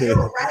mean? Like,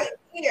 you're right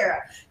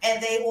here.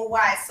 And they will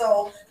watch.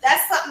 So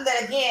that's something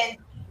that, again,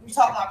 we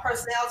talk about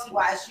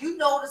personality-wise, you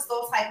notice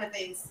those type of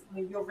things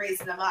when you're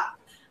raising them up.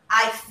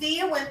 I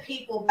fear when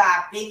people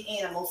buy big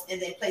animals and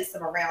then place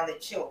them around their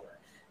children.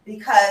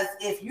 Because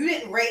if you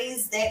didn't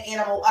raise that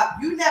animal up,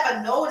 you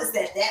never notice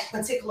that that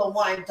particular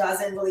one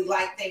doesn't really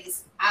like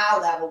things eye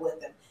level with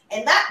them.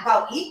 And not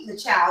about eating the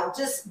child,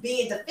 just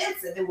being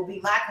defensive. It will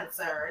be my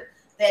concern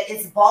that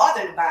it's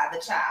bothered by the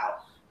child.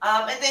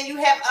 And then you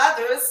have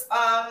others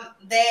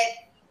that,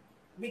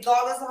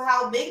 regardless of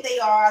how big they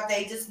are,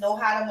 they just know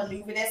how to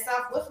maneuver that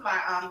stuff with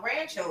my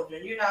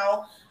grandchildren,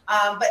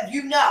 But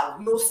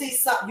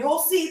you'll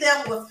see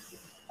them with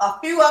a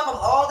few of them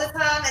all the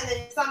time, and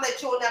then some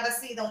that you'll never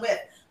see them with,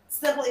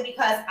 simply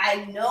because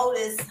I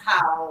notice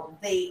how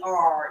they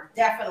are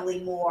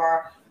definitely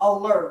more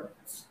alert,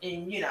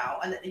 and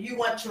and you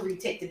want your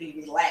retic to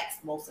be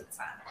relaxed most of the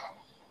time.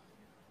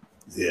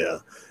 Yeah,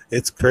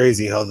 it's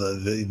crazy how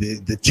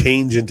the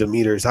change in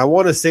demeanors. I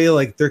want to say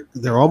like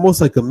they're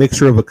almost like a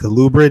mixture of a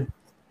colubrid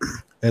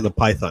and a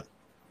python,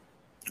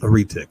 a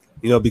retic.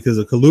 Because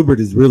a colubrid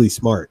is really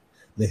smart.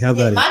 They have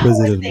that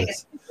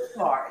inquisitiveness.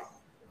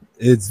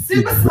 It's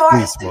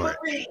super smart.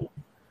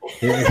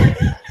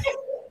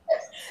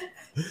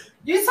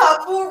 You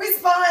saw food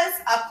response.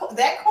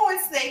 That corn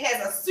snake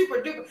has a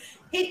super duper.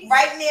 He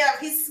right now, if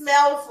he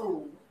smell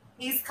food,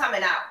 he's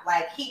coming out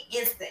like he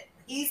instant.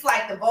 He's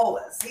like the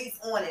boas. He's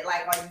on it.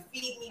 Like, are you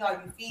feeding me?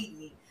 Are you feeding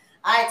me?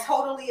 I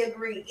totally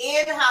agree.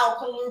 And how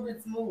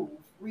colubrids move.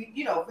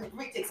 You know,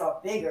 retics are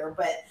bigger,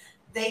 but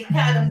they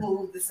kind of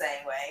move the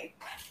same way.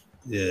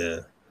 Yeah,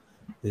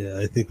 yeah.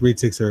 I think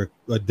retics are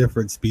a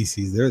different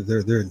species.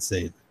 They're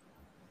insane.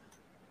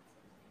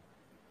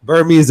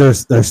 Burmese are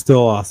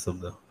still awesome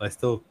though. I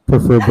still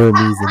prefer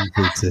Burmese than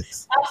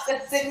retics. I'm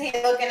just sitting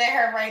here looking at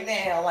her right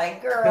now,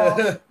 like,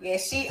 girl, yeah,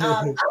 she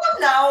I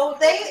don't know.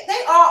 They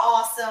are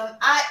awesome.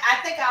 I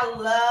think I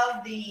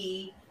love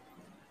the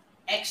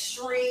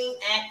extreme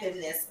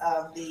activeness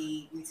of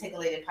the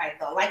reticulated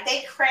python. Like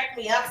they crack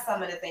me up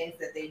some of the things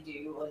that they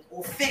do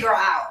or figure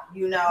out,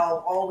 you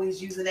know,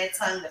 always using that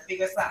tongue to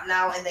figure something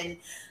out. And then,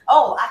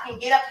 oh, I can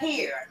get up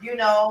here, you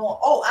know,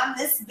 oh, I'm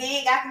this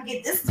big, I can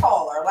get this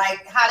taller.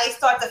 Like how they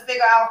start to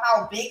figure out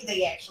how big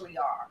they actually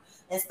are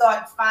and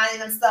start finding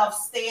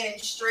themselves standing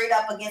straight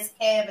up against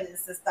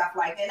cabinets and stuff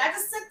like that. And I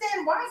just sit there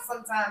and watch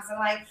sometimes and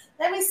like,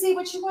 let me see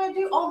what you want to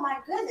do. Oh my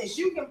goodness,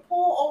 you can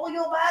pull over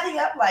your body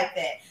up like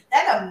that.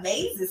 That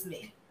amazes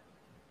me.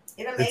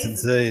 It's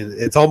insane.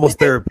 It's almost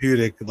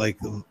therapeutic. Like,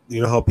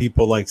 you know how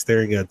people like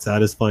staring at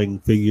satisfying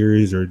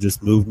figures or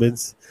just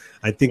movements.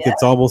 I think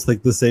it's almost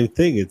like the same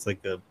thing. It's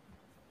like a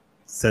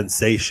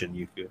sensation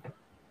you feel.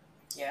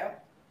 Yeah.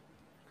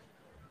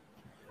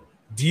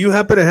 Do you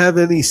happen to have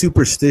any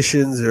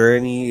superstitions or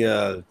any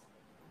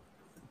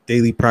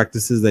daily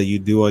practices that you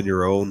do on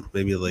your own?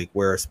 Maybe like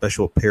wear a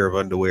special pair of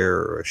underwear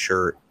or a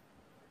shirt.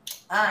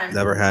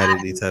 Never had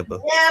any type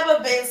of.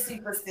 Never been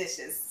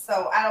superstitious,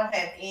 so I don't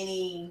have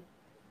any.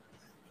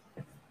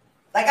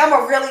 Like I'm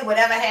a really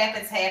whatever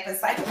happens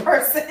type of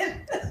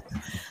person.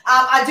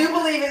 I do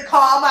believe in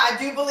karma. I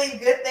do believe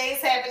good things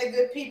happen to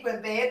good people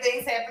and bad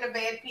things happen to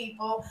bad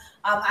people.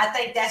 I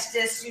think that's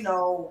just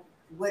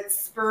what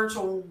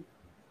spiritual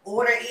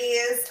order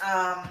is.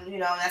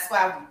 That's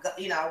why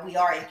we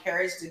are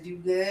encouraged to do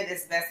good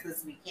as best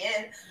as we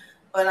can.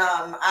 But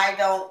I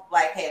don't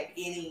like have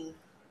any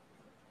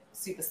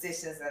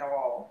superstitions at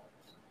all.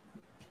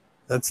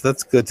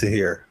 That's good to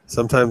hear.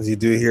 Sometimes you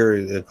do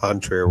hear a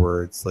contrary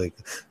where it's like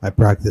I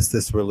practice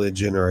this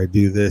religion or I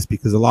do this,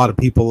 because a lot of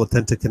people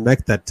tend to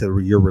connect that to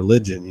your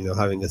religion,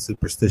 having a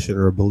superstition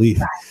or a belief.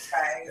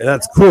 Right. And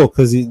that's cool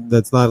because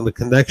that's not a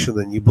connection.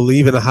 Then you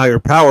believe in a higher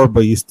power,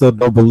 but you still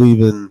don't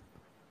believe in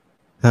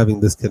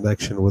having this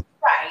connection with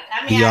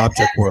the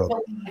object world.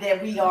 Believe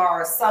that we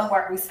are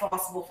somewhat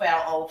responsible for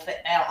our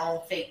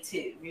own fate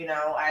too.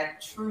 I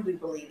truly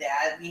believe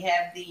that. We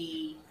have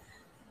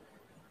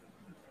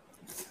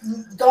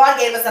God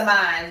gave us a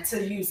mind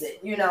to use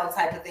it,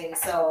 type of thing.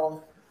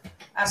 So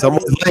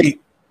someone's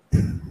late.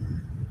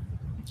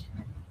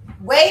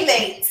 Way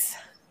late.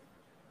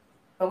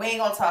 But we ain't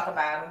gonna talk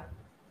about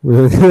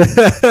him.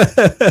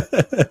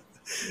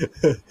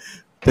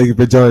 Thank you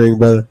for joining,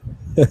 brother.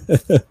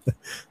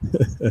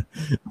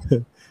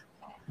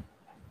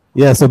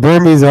 Yeah, so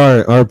Burmese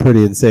are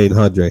pretty insane,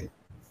 huh, Dre?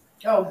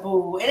 Oh,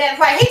 boo. And that's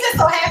right. He just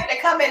so happened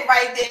to come in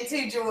right then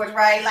too, George,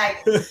 right? Like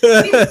he was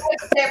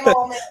at that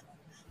moment.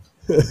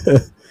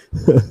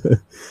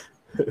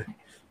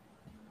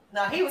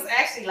 No, he was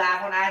actually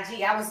live on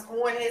IG. I was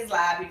on his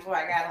live before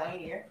I got on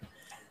here.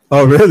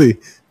 Oh, really?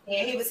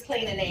 Yeah, he was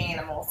cleaning the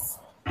animals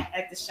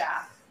at the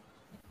shop.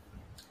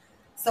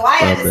 So I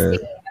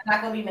understand. Man. I'm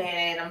not gonna be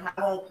mad at him.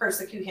 I won't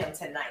persecute him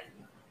tonight.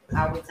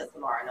 I'll wait till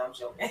tomorrow. No, I'm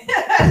joking.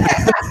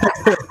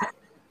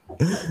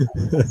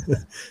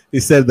 He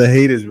said the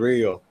hate is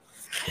real.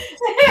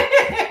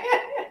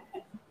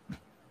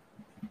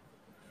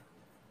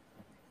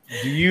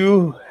 Do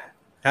you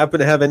happen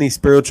to have any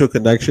spiritual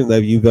connection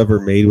that you've ever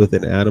made with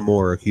an animal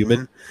or a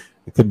human?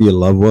 It could be a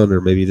loved one or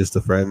maybe just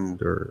a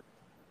friend or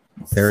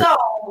parent.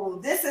 So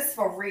this is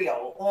for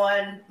real.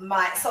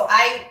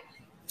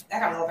 I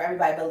don't know if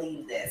everybody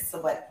believes this,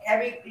 but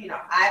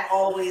I've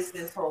always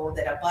been told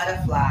that a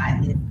butterfly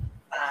is a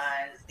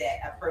sign that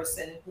a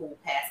person who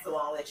passed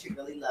along that you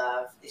really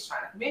love is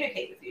trying to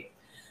communicate with you.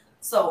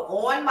 So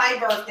on my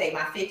birthday,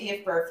 my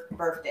 50th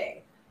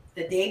birthday,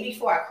 the day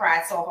before, I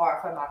cried so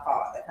hard for my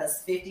father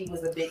because 50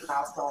 was a big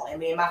milestone. And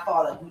me and my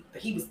father,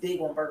 he was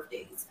big on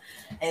birthdays.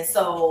 And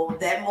so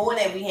that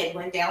morning we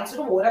went down to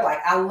the water. Like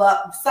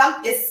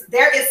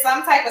there is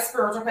some type of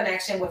spiritual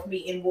connection with me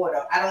in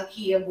water. I don't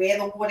care where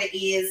the water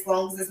is, as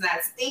long as it's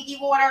not stinky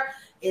water.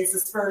 It's a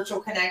spiritual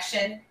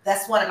connection.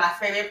 That's one of my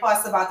favorite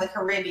parts about the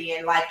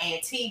Caribbean. Like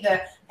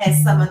Antigua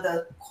has some of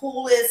the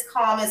coolest,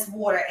 calmest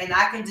water. And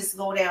I can just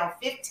go down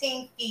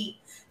 15 feet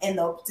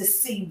to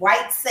see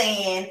white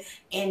sand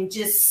and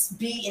just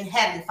be in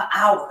heaven for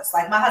hours.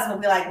 Like my husband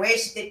would be like,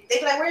 they'd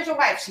be like, where's your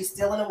wife? She's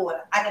still in the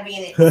water. I can be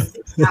in it for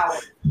 6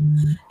 hours.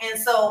 And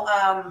so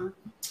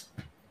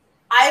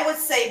I would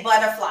say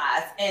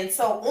butterflies. And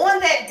so on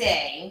that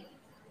day,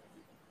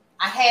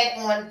 I had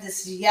on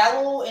this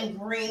yellow and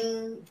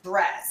green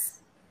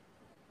dress.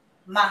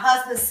 My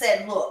husband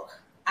said, look,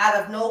 out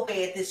of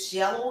nowhere, this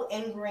yellow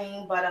and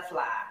green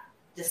butterfly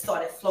just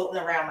started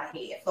floating around my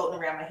head.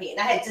 And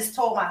I had just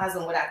told my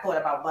husband what I thought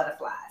about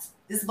butterflies.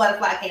 This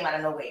butterfly came out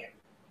of nowhere.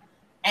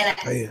 And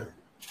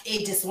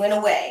it just went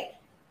away.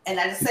 And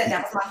I just said,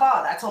 that was my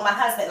father. I told my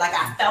husband, like,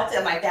 I felt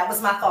it, like, that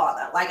was my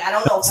father. Like, I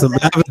don't know. Some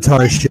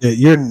Avatar shit.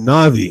 You're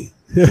Navi.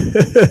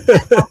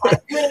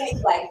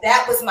 Like,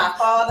 that was my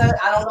father.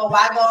 I don't know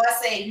why God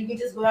said you can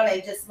just go on there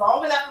just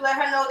long enough to let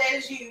her know that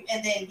is you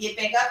and then get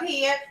back up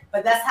here.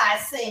 But that's how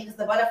it seemed, because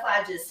the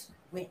butterfly just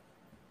went.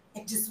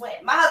 It just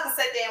went. My husband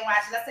sat there and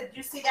watched it. I said, "Did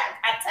you see that?"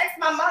 I text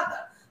my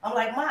mother. I'm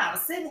like, "Mom, I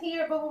was sitting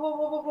here, blah, blah, blah,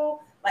 blah, blah, blah."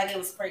 Like, it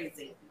was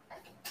crazy.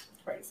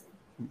 Crazy.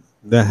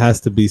 That has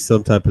to be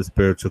some type of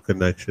spiritual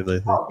connection, I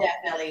think. Oh,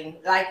 definitely.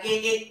 Like,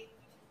 it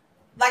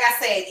like I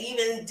said,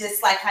 even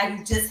just like how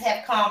you just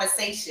have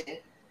conversation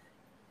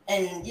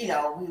and, you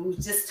know, we were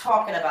just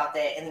talking about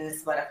that and then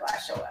this butterfly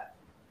showed up.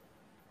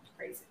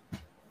 Crazy.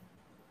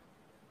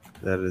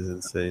 That is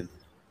insane.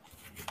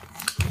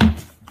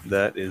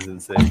 That is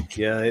insane.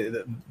 Yeah,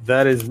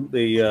 that is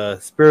the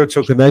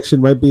spiritual connection.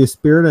 Might be a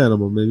spirit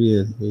animal, maybe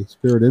a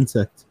spirit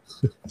insect.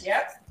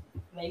 Yep,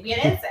 maybe an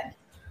insect.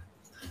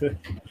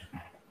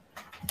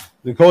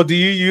 Nicole, do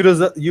you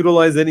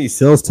utilize any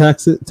sales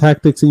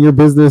tactics in your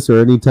business or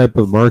any type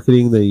of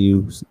marketing that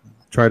you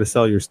try to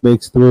sell your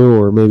snakes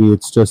through, or maybe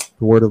it's just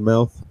word of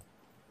mouth?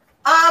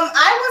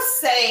 I would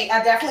say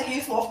I definitely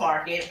use Wolf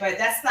Market, but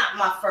that's not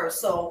my first.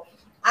 So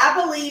I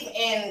believe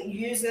in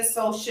using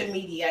social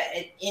media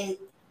in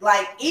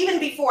like, even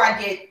before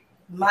I did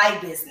my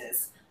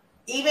business,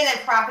 even in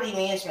property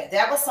management,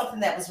 that was something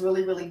that was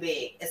really, really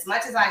big. As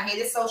much as I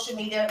hated social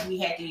media, we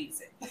had to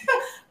use it.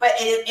 But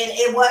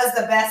it was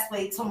the best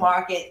way to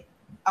market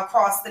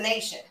across the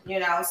nation, you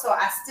know? So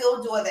I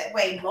still do it that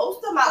way.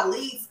 Most of my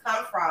leads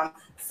come from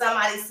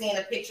somebody seeing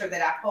a picture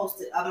that I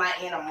posted of my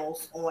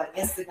animals on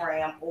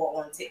Instagram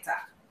or on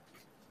TikTok.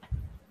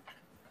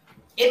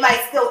 It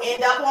might still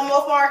end up on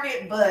Wolf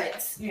Market,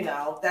 but, you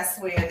know, that's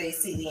where they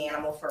see the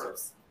animal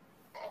first.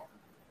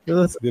 Yeah,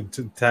 that's a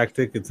good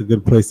tactic. It's a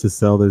good place to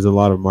sell. There's a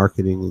lot of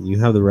marketing, and you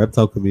have the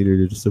reptile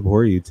community to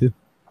support you too.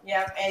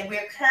 Yeah, and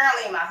we're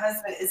currently, my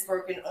husband is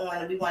working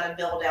on, we want to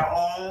build our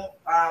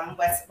own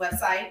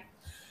website.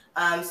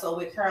 So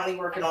we're currently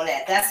working on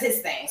that. That's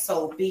his thing.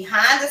 So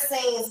behind the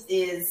scenes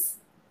is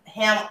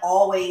him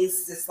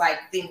always just like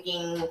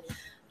thinking,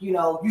 you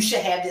know, you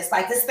should have this,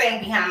 like this thing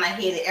behind my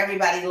head that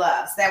everybody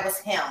loves. That was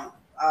him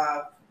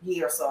a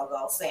year or so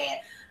ago saying,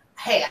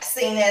 "Hey, I've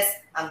seen this.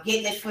 I'm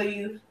getting it for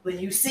you. When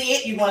you see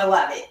it, you're going to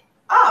love it."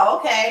 Oh,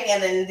 okay.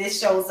 And then this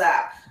shows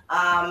up.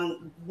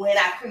 When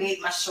I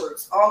create my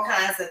shirts, all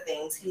kinds of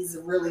things. He's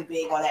really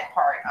big on that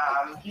part.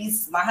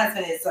 My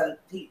husband is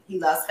he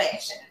loves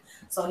fashion.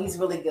 So he's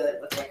really good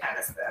with that kind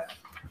of stuff.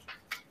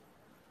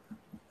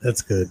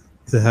 That's good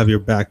to have your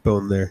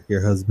backbone there,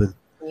 your husband.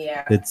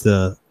 Yeah. It's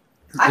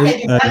I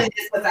can't do none of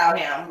this without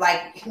him.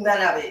 Like,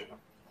 none of it.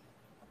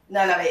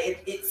 None of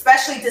it.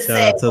 Especially to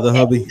say, to the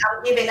hubby.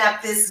 I'm giving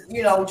up this,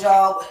 you know,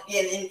 job,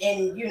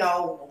 and you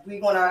know,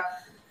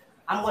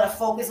 I'm gonna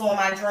focus on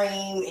my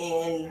dream,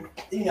 and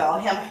you know,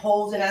 him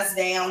holding us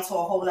down to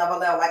a whole nother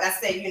level. Like I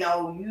said, you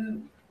know,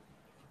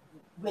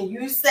 when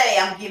you say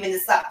I'm giving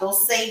this up,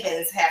 those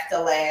savings have to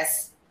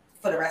last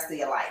for the rest of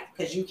your life,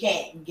 because you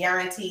can't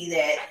guarantee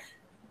that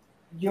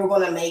you're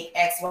gonna make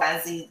X, Y,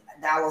 and Z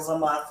dollars a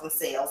month from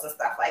sales and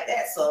stuff like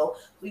that. So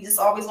we just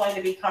always wanted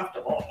to be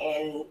comfortable,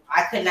 and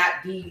I could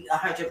not be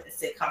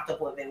 100%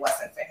 comfortable if it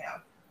wasn't for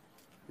him.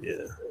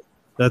 Yeah,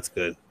 that's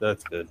good.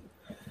 That's good.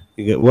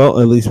 Well,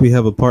 at least we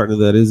have a partner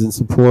that is in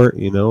support.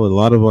 You know, a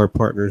lot of our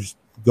partners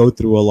go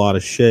through a lot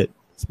of shit,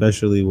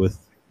 especially with,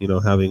 you know,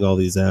 having all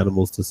these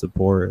animals to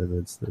support, and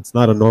it's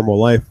not a normal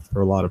life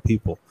for a lot of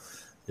people.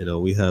 You know,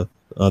 we have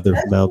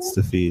other mouths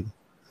to feed.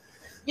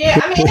 Yeah,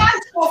 I mean, I'm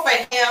cool for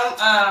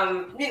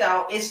him. You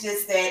know, it's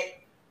just that,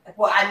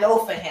 well, I know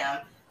for him,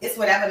 it's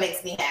whatever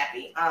makes me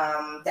happy.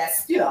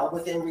 That's, you know,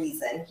 within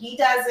reason. He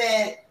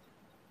doesn't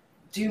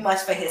do much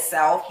for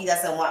himself. He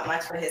doesn't want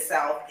much for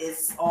himself.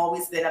 It's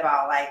always been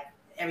about like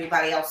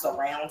everybody else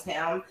around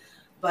him.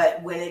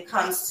 But when it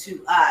comes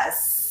to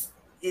us,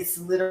 it's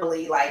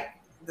literally like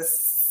the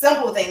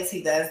simple things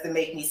he does to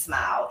make me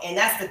smile. And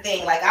that's the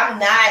thing. Like, I'm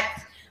not,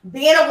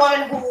 being a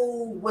woman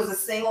who was a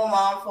single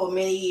mom for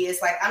many years,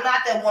 like, I'm not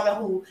that woman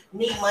who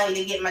need money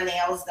to get my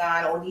nails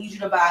done or need you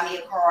to buy me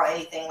a car or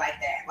anything like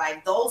that.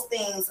 Like, those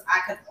things I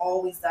could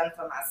always done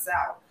for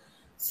myself.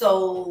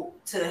 So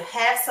to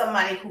have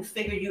somebody who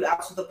figured you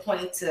out to the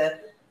point to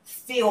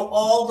feel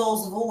all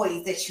those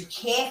voids that you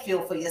can't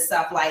feel for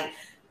yourself, like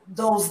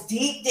those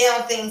deep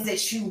down things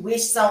that you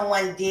wish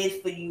someone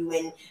did for you.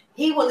 And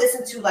he would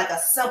listen to like a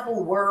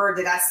simple word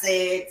that I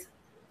said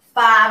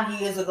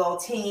 5 years ago,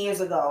 10 years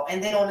ago.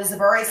 And then on this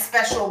very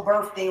special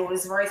birthday or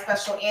this very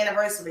special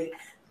anniversary,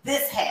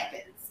 this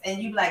happens.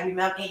 And you be like,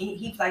 remember, and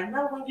he's like,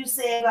 no, when you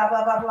said blah,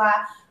 blah, blah,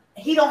 blah.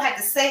 He don't have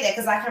to say that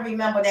because I can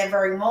remember that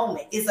very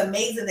moment. It's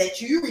amazing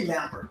that you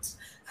remembered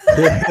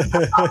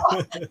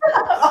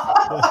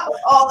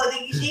all of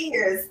these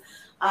years.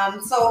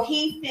 So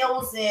he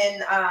feels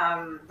in,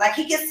 like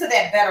he gets to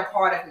that better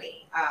part of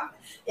me.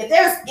 If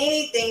there's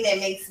anything that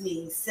makes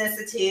me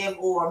sensitive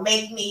or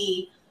make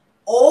me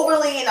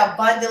overly and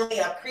abundantly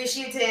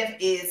appreciative,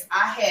 is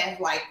I have,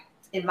 like,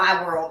 in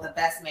my world, the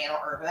best man on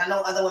earth. And I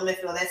know other women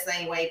feel that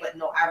same way, but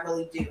no, I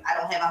really do. I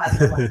don't have a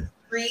husband on the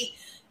street.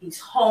 He's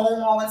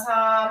home all the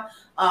time.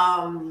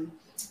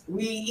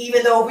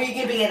 Even though we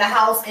can be in the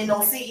house and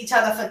don't see each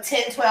other for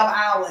 10, 12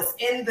 hours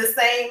in the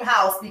same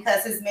house,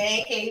 because his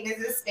man cave is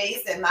his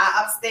space and my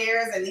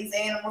upstairs and these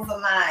animals are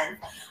mine.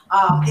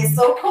 It's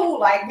so cool.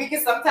 Like, we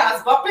can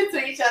sometimes bump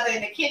into each other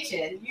in the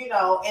kitchen, you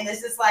know, and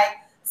it's just like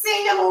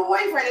seeing your little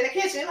boyfriend in the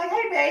kitchen, like,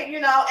 hey babe, you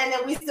know, and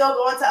then we still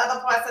go into other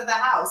parts of the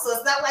house. So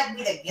it's not like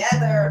we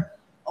together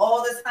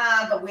all the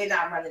time, but we're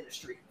not running the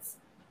streets,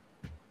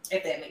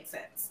 if that makes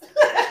sense.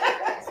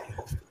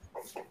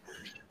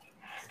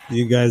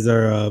 You guys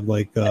are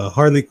like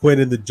Harley Quinn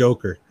and the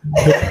Joker.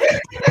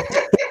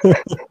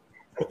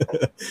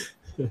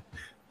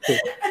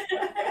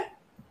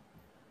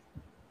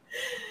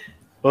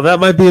 Well,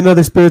 that might be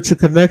another spiritual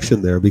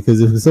connection there,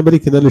 because if somebody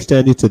can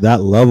understand you to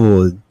that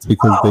level, it's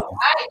because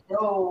I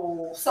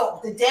know. So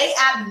the day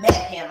I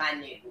met him, I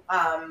knew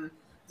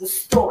the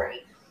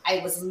story. I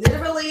was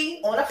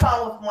literally on the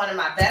phone with one of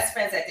my best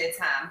friends at that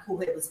time,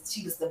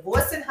 she was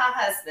divorcing her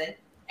husband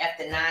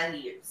after 9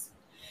 years.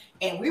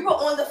 And we were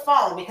on the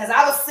phone because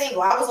I was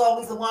single. I was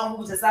always the one who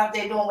was just out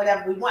there doing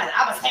whatever we wanted.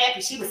 I was happy.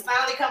 She was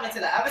finally coming to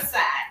the other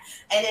side.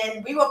 And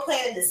then we were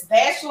planning this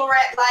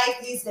bachelorette life,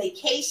 these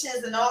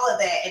vacations and all of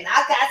that. And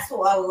I got to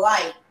a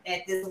light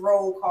at this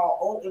road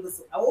called, it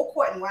was Old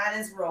Court and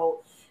Winans Road.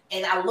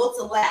 And I looked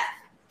left.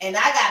 And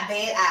I got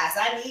bad eyes.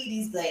 I need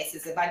these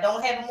glasses. If I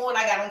don't have them on,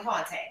 I got on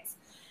contacts.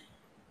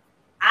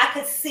 I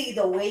could see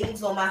the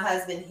waves on my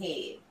husband's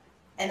head.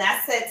 And I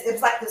said, it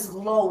was like this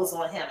glow was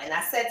on him. And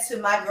I said to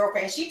my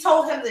girlfriend, she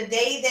told him the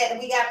day that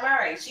we got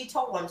married, she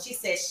told him, she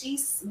said,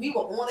 we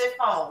were on their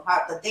phone.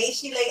 The day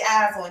she laid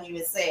eyes on you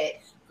and said,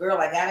 girl,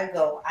 I gotta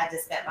go. I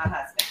just met my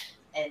husband.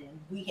 And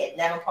we had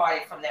never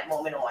parted from that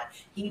moment on.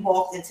 He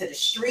walked into the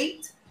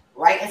street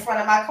right in front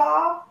of my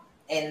car,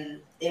 and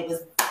it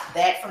was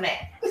that from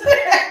that.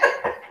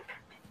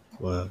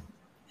 Wow.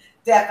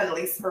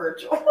 Definitely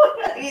spiritual.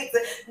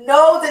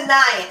 No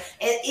denying.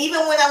 And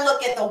even when I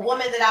look at the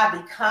woman that I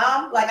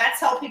become, like I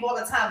tell people all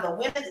the time,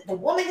 the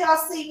woman y'all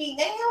see me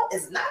now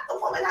is not the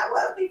woman I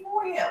was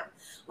before him.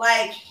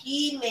 Like,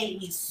 he made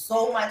me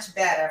so much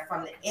better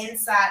from the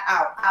inside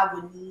out. I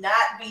would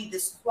not be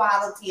this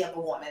quality of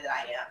a woman that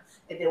I am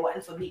if it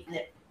wasn't for meeting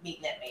that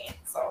man.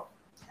 So,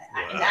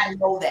 wow. I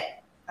know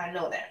that. I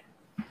know that.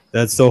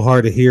 That's so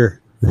hard to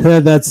hear.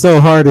 That's so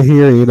hard to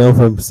hear, you know,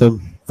 from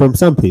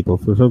some people,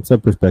 from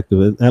some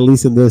perspective, at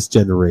least in this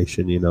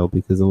generation, you know,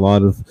 because a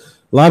lot of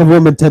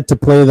women tend to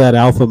play that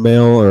alpha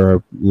male,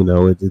 or, you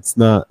know, it's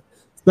not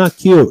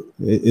cute.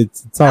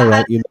 It's all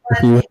right, you know.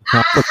 I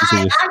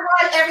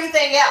run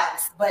everything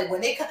else, but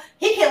when he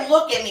can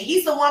look at me,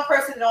 he's the one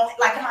person that don't,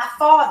 like my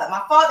father.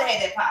 My father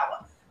had that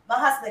power. My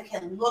husband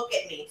can look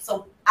at me,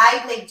 so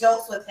I make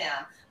jokes with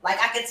him. Like,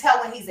 I can tell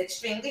when he's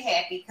extremely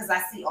happy because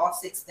I see all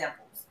 6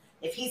 dimples.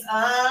 If he's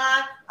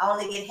I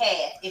only get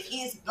half. If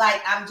he's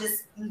like, I'm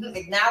just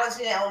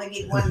acknowledging it, I only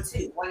get 1,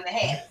 2,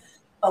 1.5.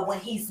 But when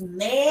he's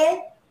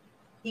mad,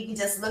 he can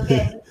just look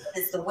at me.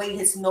 It's the way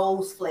his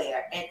nose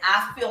flare. And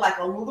I feel like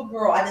a little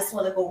girl. I just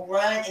want to go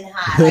run and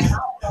hide. Like, I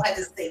don't have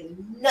to say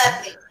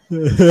nothing.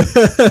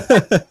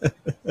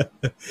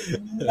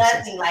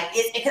 Nothing. Like,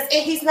 because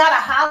he's not a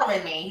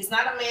hollering man. He's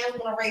not a man who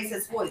want to raise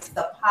his voice.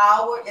 The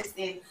power is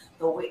in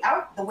the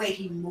way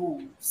he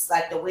moves.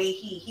 Like, the way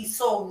he's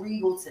so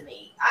regal to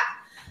me.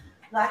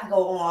 I can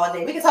go on all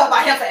day. We can talk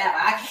about him forever.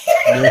 I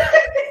can't.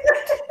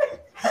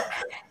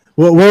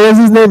 What was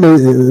his name?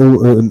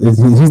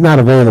 He's not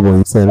available,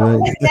 you said,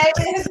 right?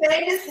 His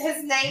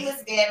name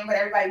is Gavin, but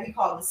everybody, we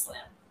call him Slim.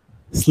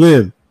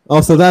 Slim.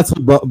 Oh, so that's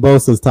what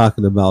Bosa's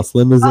talking about.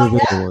 Slim is the other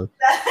one.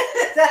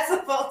 That's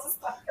what Bosa's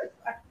talking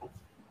about.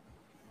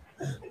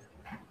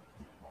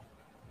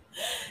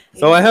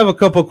 So I have a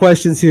couple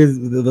questions here.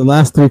 The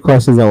last 3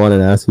 questions I wanted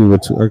to ask you,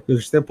 which are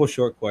simple,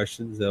 short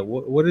questions.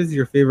 What is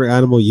your favorite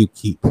animal you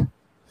keep in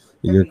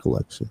your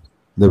collection?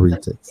 The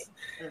retics.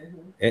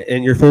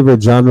 And your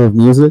favorite genre of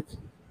music?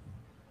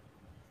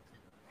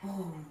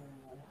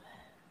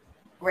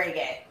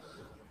 Reggae.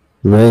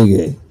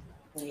 Reggae.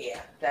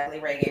 Yeah,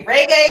 definitely reggae.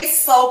 Reggae,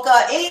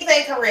 soca,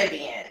 anything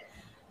Caribbean.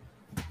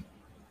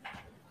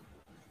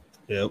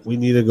 Yeah, we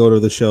need to go to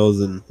the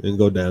shows and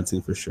go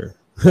dancing for sure.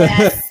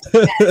 Yes.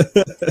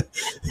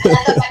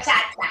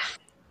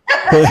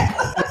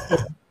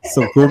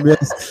 Some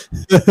cumbias.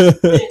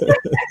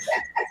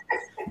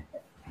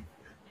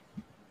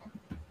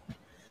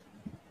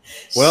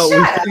 Well,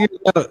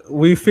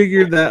 we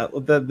figured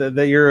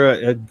that you're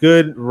a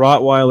good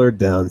Rottweiler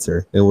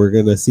dancer, and we're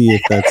gonna see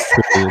if that's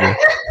true.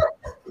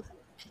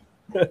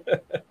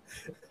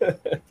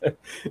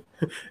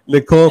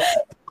 Nicole,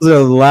 those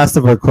are the last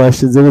of our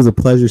questions. It was a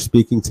pleasure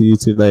speaking to you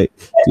tonight.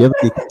 Do you have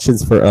any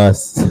questions for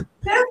us? This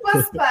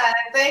was fun.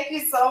 Thank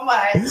you so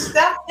much.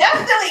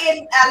 Definitely,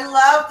 and I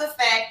love the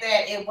fact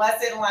that it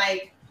wasn't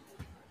like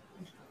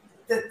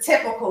the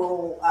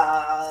typical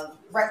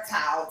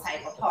reptile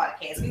type of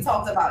podcast. We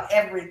talked about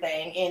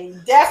everything,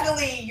 and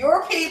definitely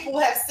your people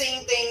have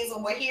seen things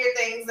or will hear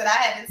things that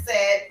I haven't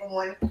said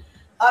on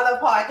other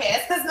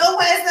podcasts because no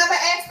one has never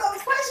asked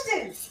those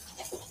questions.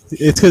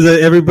 It's because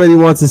everybody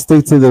wants to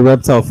stick to the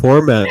reptile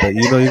format, but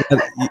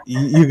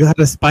you got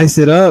to spice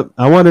it up.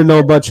 I want to know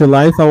about your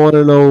life. I want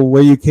to know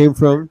where you came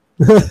from.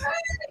 That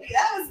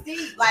was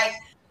deep. Like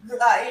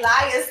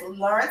Elias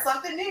learned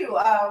something new.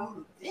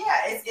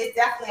 It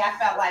definitely. I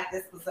felt like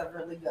this was a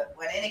really good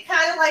one, and it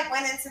kind of like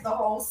went into the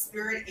whole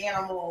spirit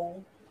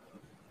animal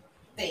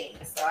thing.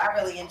 So I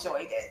really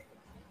enjoyed it.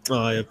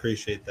 Oh, I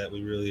appreciate that.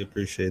 We really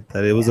appreciate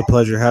that. It was a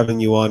pleasure having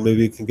you on.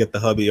 Maybe we can get the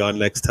hubby on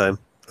next time.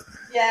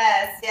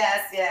 Yes.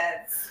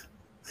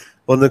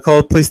 Well,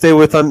 Nicole, please stay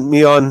with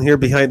me on here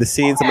behind the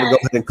scenes. I'm going to go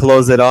ahead and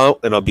close it out,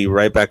 and I'll be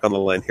right back on the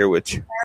line here with you.